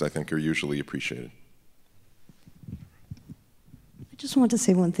well-chosen words, I think, are usually appreciated. I just want to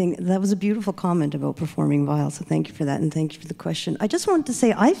say one thing. That was a beautiful comment about performing viol, so thank you for that, and thank you for the question. I just wanted to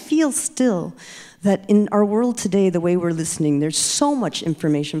say, I feel still that in our world today, the way we're listening, there's so much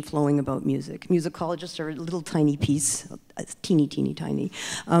information flowing about music. Musicologists are a little tiny piece, teeny, teeny, tiny.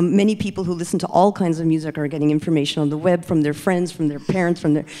 Many people who listen to all kinds of music are getting information on the web from their friends, from their parents,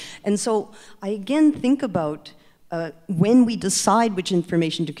 and so I again think about when we decide which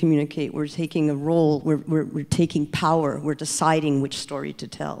information to communicate, we're taking a role, we're taking power, we're deciding which story to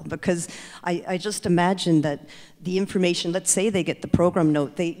tell. Because I just imagine that the information, let's say they get the program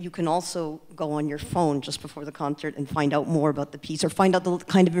note, you can also go on your phone just before the concert and find out more about the piece or find out the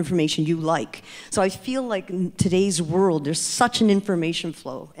kind of information you like. So I feel like in today's world, there's such an information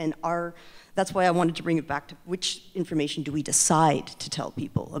flow, and that's why I wanted to bring it back to which information do we decide to tell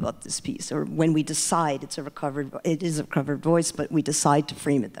people about this piece, or when we decide it is a recovered voice, but we decide to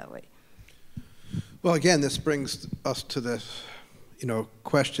frame it that way. Well, again, this brings us to this,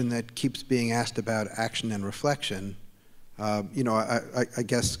 question that keeps being asked about action and reflection. I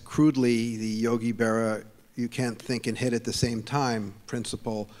guess crudely, the Yogi Berra, you can't think and hit at the same time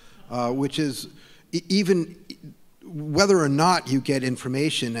principle, which is even whether or not you get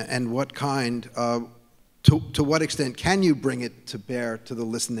information and what kind, to what extent can you bring it to bear to the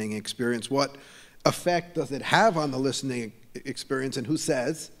listening experience? What effect does it have on the listening experience, and who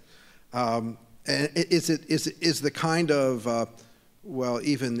says? And is the kind of,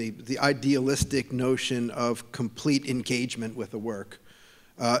 even the idealistic notion of complete engagement with the work,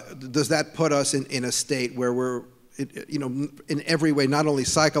 does that put us in a state where we're, in every way, not only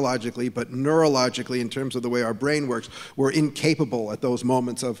psychologically, but neurologically, in terms of the way our brain works, we're incapable at those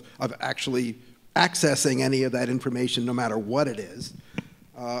moments of actually accessing any of that information, no matter what it is?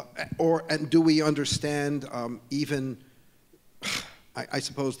 And do we understand even, I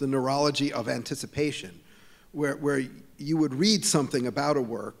suppose, the neurology of anticipation, where you would read something about a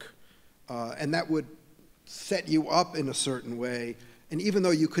work, and that would set you up in a certain way, and even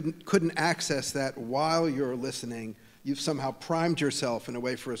though you couldn't access that while you're listening, you've somehow primed yourself in a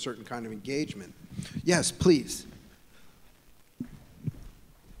way for a certain kind of engagement. Yes, please.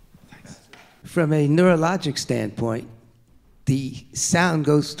 Thanks. From a neurologic standpoint, the sound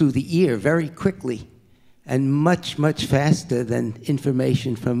goes through the ear very quickly, and much, much faster than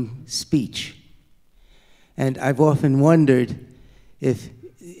information from speech. And I've often wondered if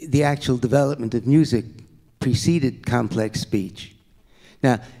the actual development of music preceded complex speech.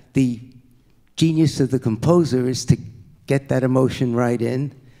 Now, the genius of the composer is to get that emotion right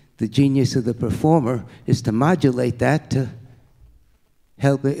in. The genius of the performer is to modulate that to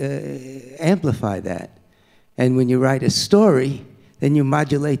help amplify that. And when you write a story, then you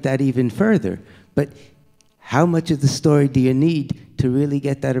modulate that even further. But how much of the story do you need to really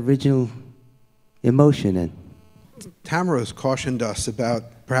get that original emotion in? Tamara has cautioned us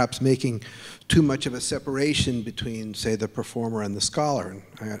about perhaps making too much of a separation between, say, the performer and the scholar,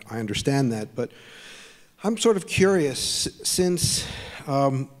 and I understand that, but I'm sort of curious, since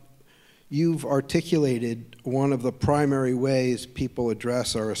you've articulated one of the primary ways people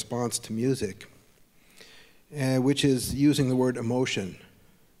address our response to music, which is using the word emotion.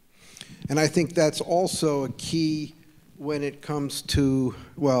 And I think that's also a key when it comes to,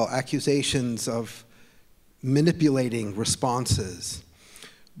 well, accusations of manipulating responses.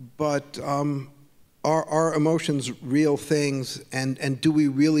 But are emotions real things, and do we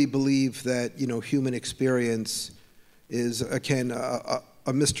really believe that, you know, human experience is akin a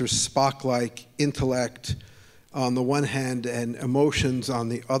Mr. Spock-like intellect on the one hand and emotions on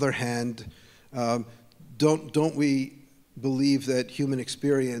the other hand? Don't we believe that human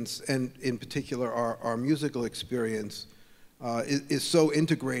experience, and in particular our musical experience, is so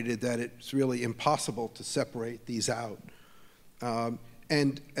integrated that it's really impossible to separate these out?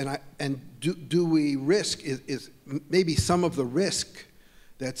 And do we risk, is maybe some of the risk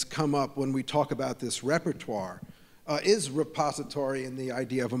that's come up when we talk about this repertoire is repository in the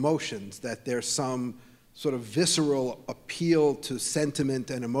idea of emotions, that there's some sort of visceral appeal to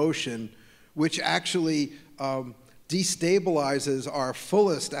sentiment and emotion which actually destabilizes our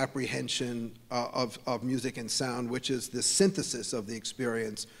fullest apprehension of music and sound, which is the synthesis of the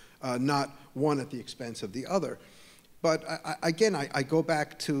experience, not one at the expense of the other. But again, I go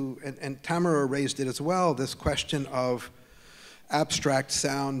back to, and Tamara raised it as well, this question of abstract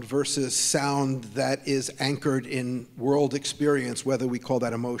sound versus sound that is anchored in world experience, whether we call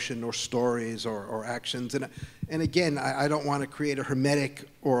that emotion or stories or actions. And again, I don't want to create a hermetic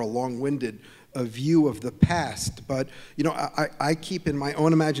or a long-winded view of the past, but you know, I keep in my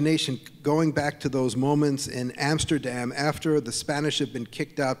own imagination going back to those moments in Amsterdam after the Spanish had been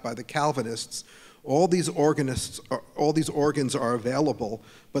kicked out by the Calvinists. All these organs are available,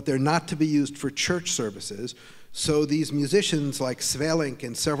 but they're not to be used for church services. So these musicians like Svelink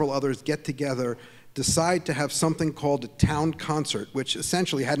and several others get together, decide to have something called a town concert, which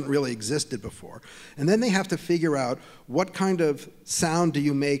essentially hadn't really existed before. And then they have to figure out what kind of sound do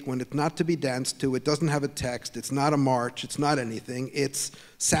you make when it's not to be danced to, it doesn't have a text, it's not a march, it's not anything, it's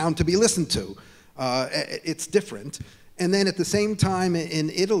sound to be listened to. It's different. And then at the same time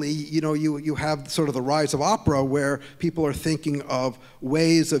in Italy, you know, you have sort of the rise of opera, where people are thinking of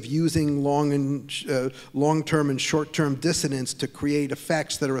ways of using long-term and short-term dissonance to create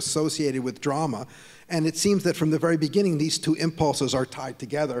effects that are associated with drama. And it seems that from the very beginning, these two impulses are tied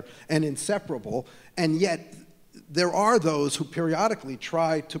together and inseparable. And yet, there are those who periodically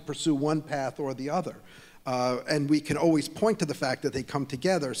try to pursue one path or the other. And we can always point to the fact that they come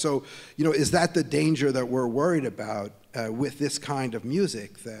together. So, you know, is that the danger that we're worried about with this kind of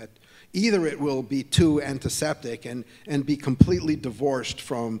music, that either it will be too antiseptic and be completely divorced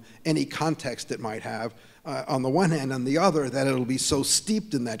from any context it might have, on the one hand, on the other, that it'll be so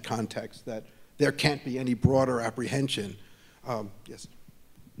steeped in that context that there can't be any broader apprehension. Yes.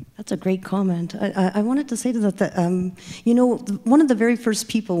 That's a great comment. I wanted to say to that, you know, one of the very first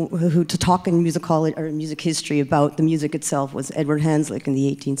people who to talk in musicology or music history about the music itself was Edward Hanslick in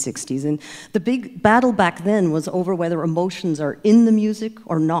the 1860s. And the big battle back then was over whether emotions are in the music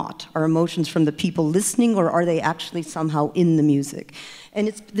or not. Are emotions from the people listening, or are they actually somehow in the music? And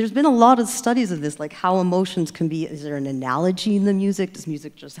there's been a lot of studies of this, like how emotions can be, is there an analogy in the music? Does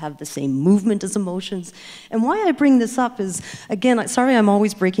music just have the same movement as emotions? And why I bring this up is, again, sorry I'm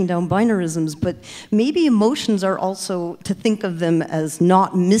always breaking down binarisms, but maybe emotions are also to think of them as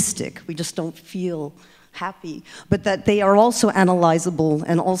not mystic. We just don't feel happy, but that they are also analyzable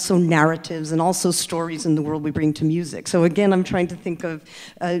and also narratives and also stories in the world we bring to music. So again, I'm trying to think of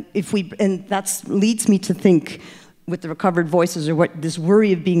and that leads me to think, with the recovered voices, or what this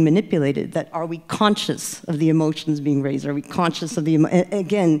worry of being manipulated, that are we conscious of the emotions being raised? Are we conscious of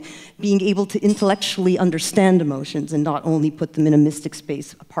again, being able to intellectually understand emotions and not only put them in a mystic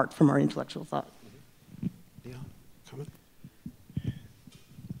space apart from our intellectual thought? Yeah, comment?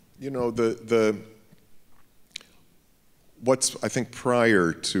 You know, what's, I think,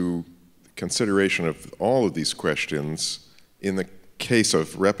 prior to consideration of all of these questions, in the case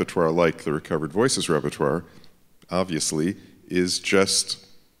of repertoire like the Recovered Voices repertoire, obviously, is just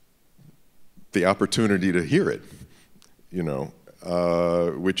the opportunity to hear it, you know,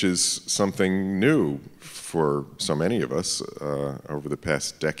 which is something new for so many of us over the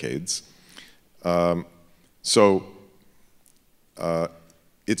past decades.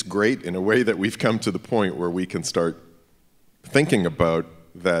 It's great in a way that we've come to the point where we can start thinking about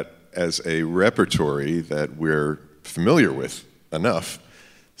that as a repertory that we're familiar with enough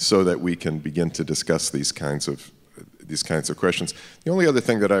so that we can begin to discuss these kinds of questions. The only other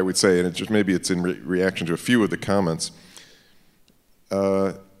thing that I would say, and maybe it's in reaction to a few of the comments,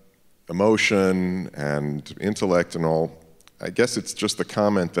 emotion and intellect and all, I guess it's just the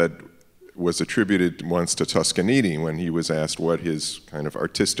comment that was attributed once to Toscanini when he was asked what his kind of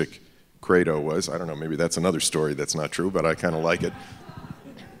artistic credo was. I don't know, maybe that's another story that's not true, but I kind of like it.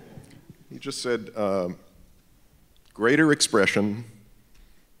 He just said, greater expression,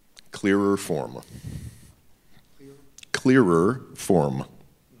 clearer form. Clearer form.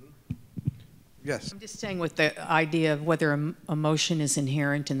 Yes. I'm just staying with the idea of whether emotion is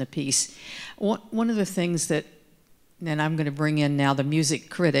inherent in the piece. One of the things that, and I'm going to bring in now the music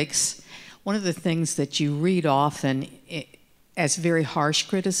critics, one of the things that you read often as very harsh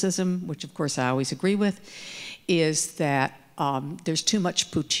criticism, which of course I always agree with, is that there's too much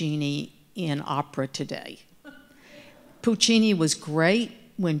Puccini in opera today. Puccini was great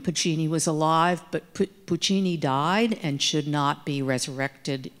when Puccini was alive, but Puccini died and should not be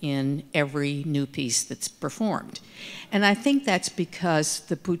resurrected in every new piece that's performed. And I think that's because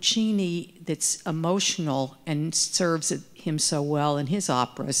the Puccini that's emotional and serves him so well in his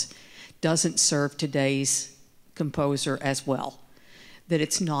operas doesn't serve today's composer as well, that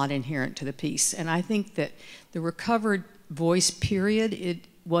it's not inherent to the piece. And I think that the recovered voice period, it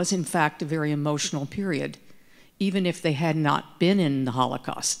was in fact a very emotional period. Even if they had not been in the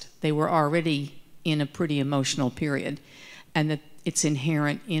Holocaust, they were already in a pretty emotional period, and that it's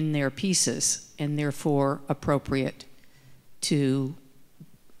inherent in their pieces and therefore appropriate to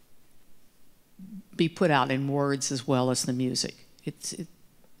be put out in words as well as the music.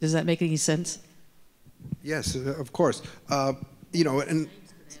 Does that make any sense? Yes, of course. You know, and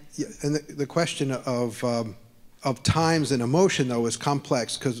the question of times and emotion, though, is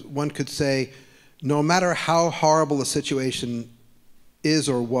complex, because one could say, no matter how horrible a situation is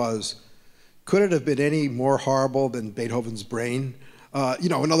or was, could it have been any more horrible than Beethoven's brain? You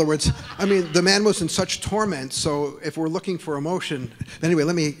know, in other words, I mean, the man was in such torment, so if we're looking for emotion, anyway,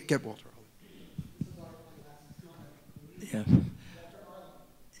 let me get Walter. Yeah.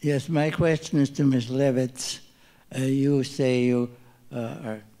 Yes, my question is to Ms. Levitz. You say you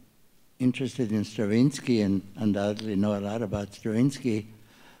are interested in Stravinsky and undoubtedly know a lot about Stravinsky.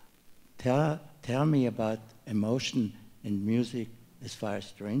 Tell me about emotion in music as far as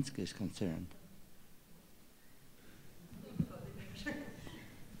Stravinsky is concerned.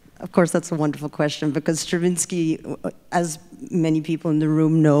 Of course, that's a wonderful question, because Stravinsky, as many people in the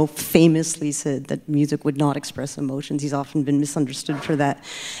room know, famously said that music would not express emotions. He's often been misunderstood for that.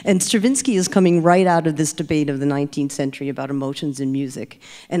 And Stravinsky is coming right out of this debate of the 19th century about emotions in music.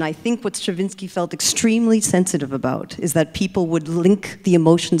 And I think what Stravinsky felt extremely sensitive about is that people would link the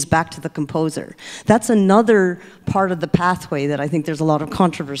emotions back to the composer. That's another part of the pathway that I think there's a lot of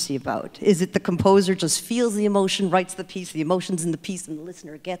controversy about. Is it the composer just feels the emotion, writes the piece, the emotion's in the piece, and the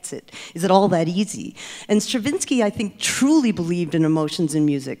listener gets it? Is it all that easy? And Stravinsky, I think, truly believed in emotions in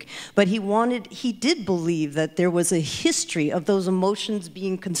music, but he did believe that there was a history of those emotions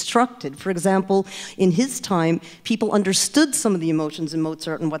being constructed. For example, in his time, people understood some of the emotions in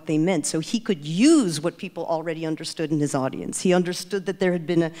Mozart and what they meant, so he could use what people already understood in his audience. He understood that there had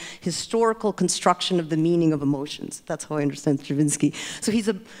been a historical construction of the meaning of emotions. That's how I understand Stravinsky. So he's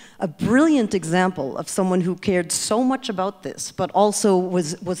a brilliant example of someone who cared so much about this, but also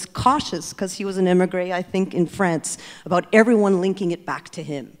was cautious, because he was an emigre, I think, in France, about everyone linking it back to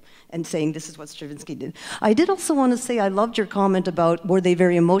him and saying this is what Stravinsky did. I did also want to say I loved your comment about were they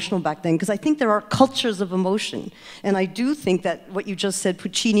very emotional back then, because I think there are cultures of emotion. And I do think that what you just said,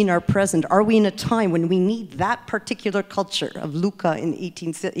 Puccini in our present, are we in a time when we need that particular culture of Lucca in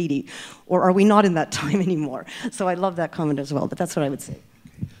 1880, or are we not in that time anymore? So I love that comment as well, but that's what I would say.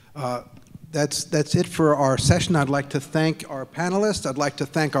 That's it for our session. I'd like to thank our panelists. I'd like to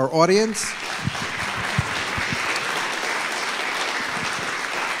thank our audience.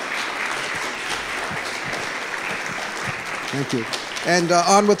 Thank you. And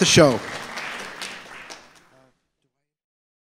on with the show.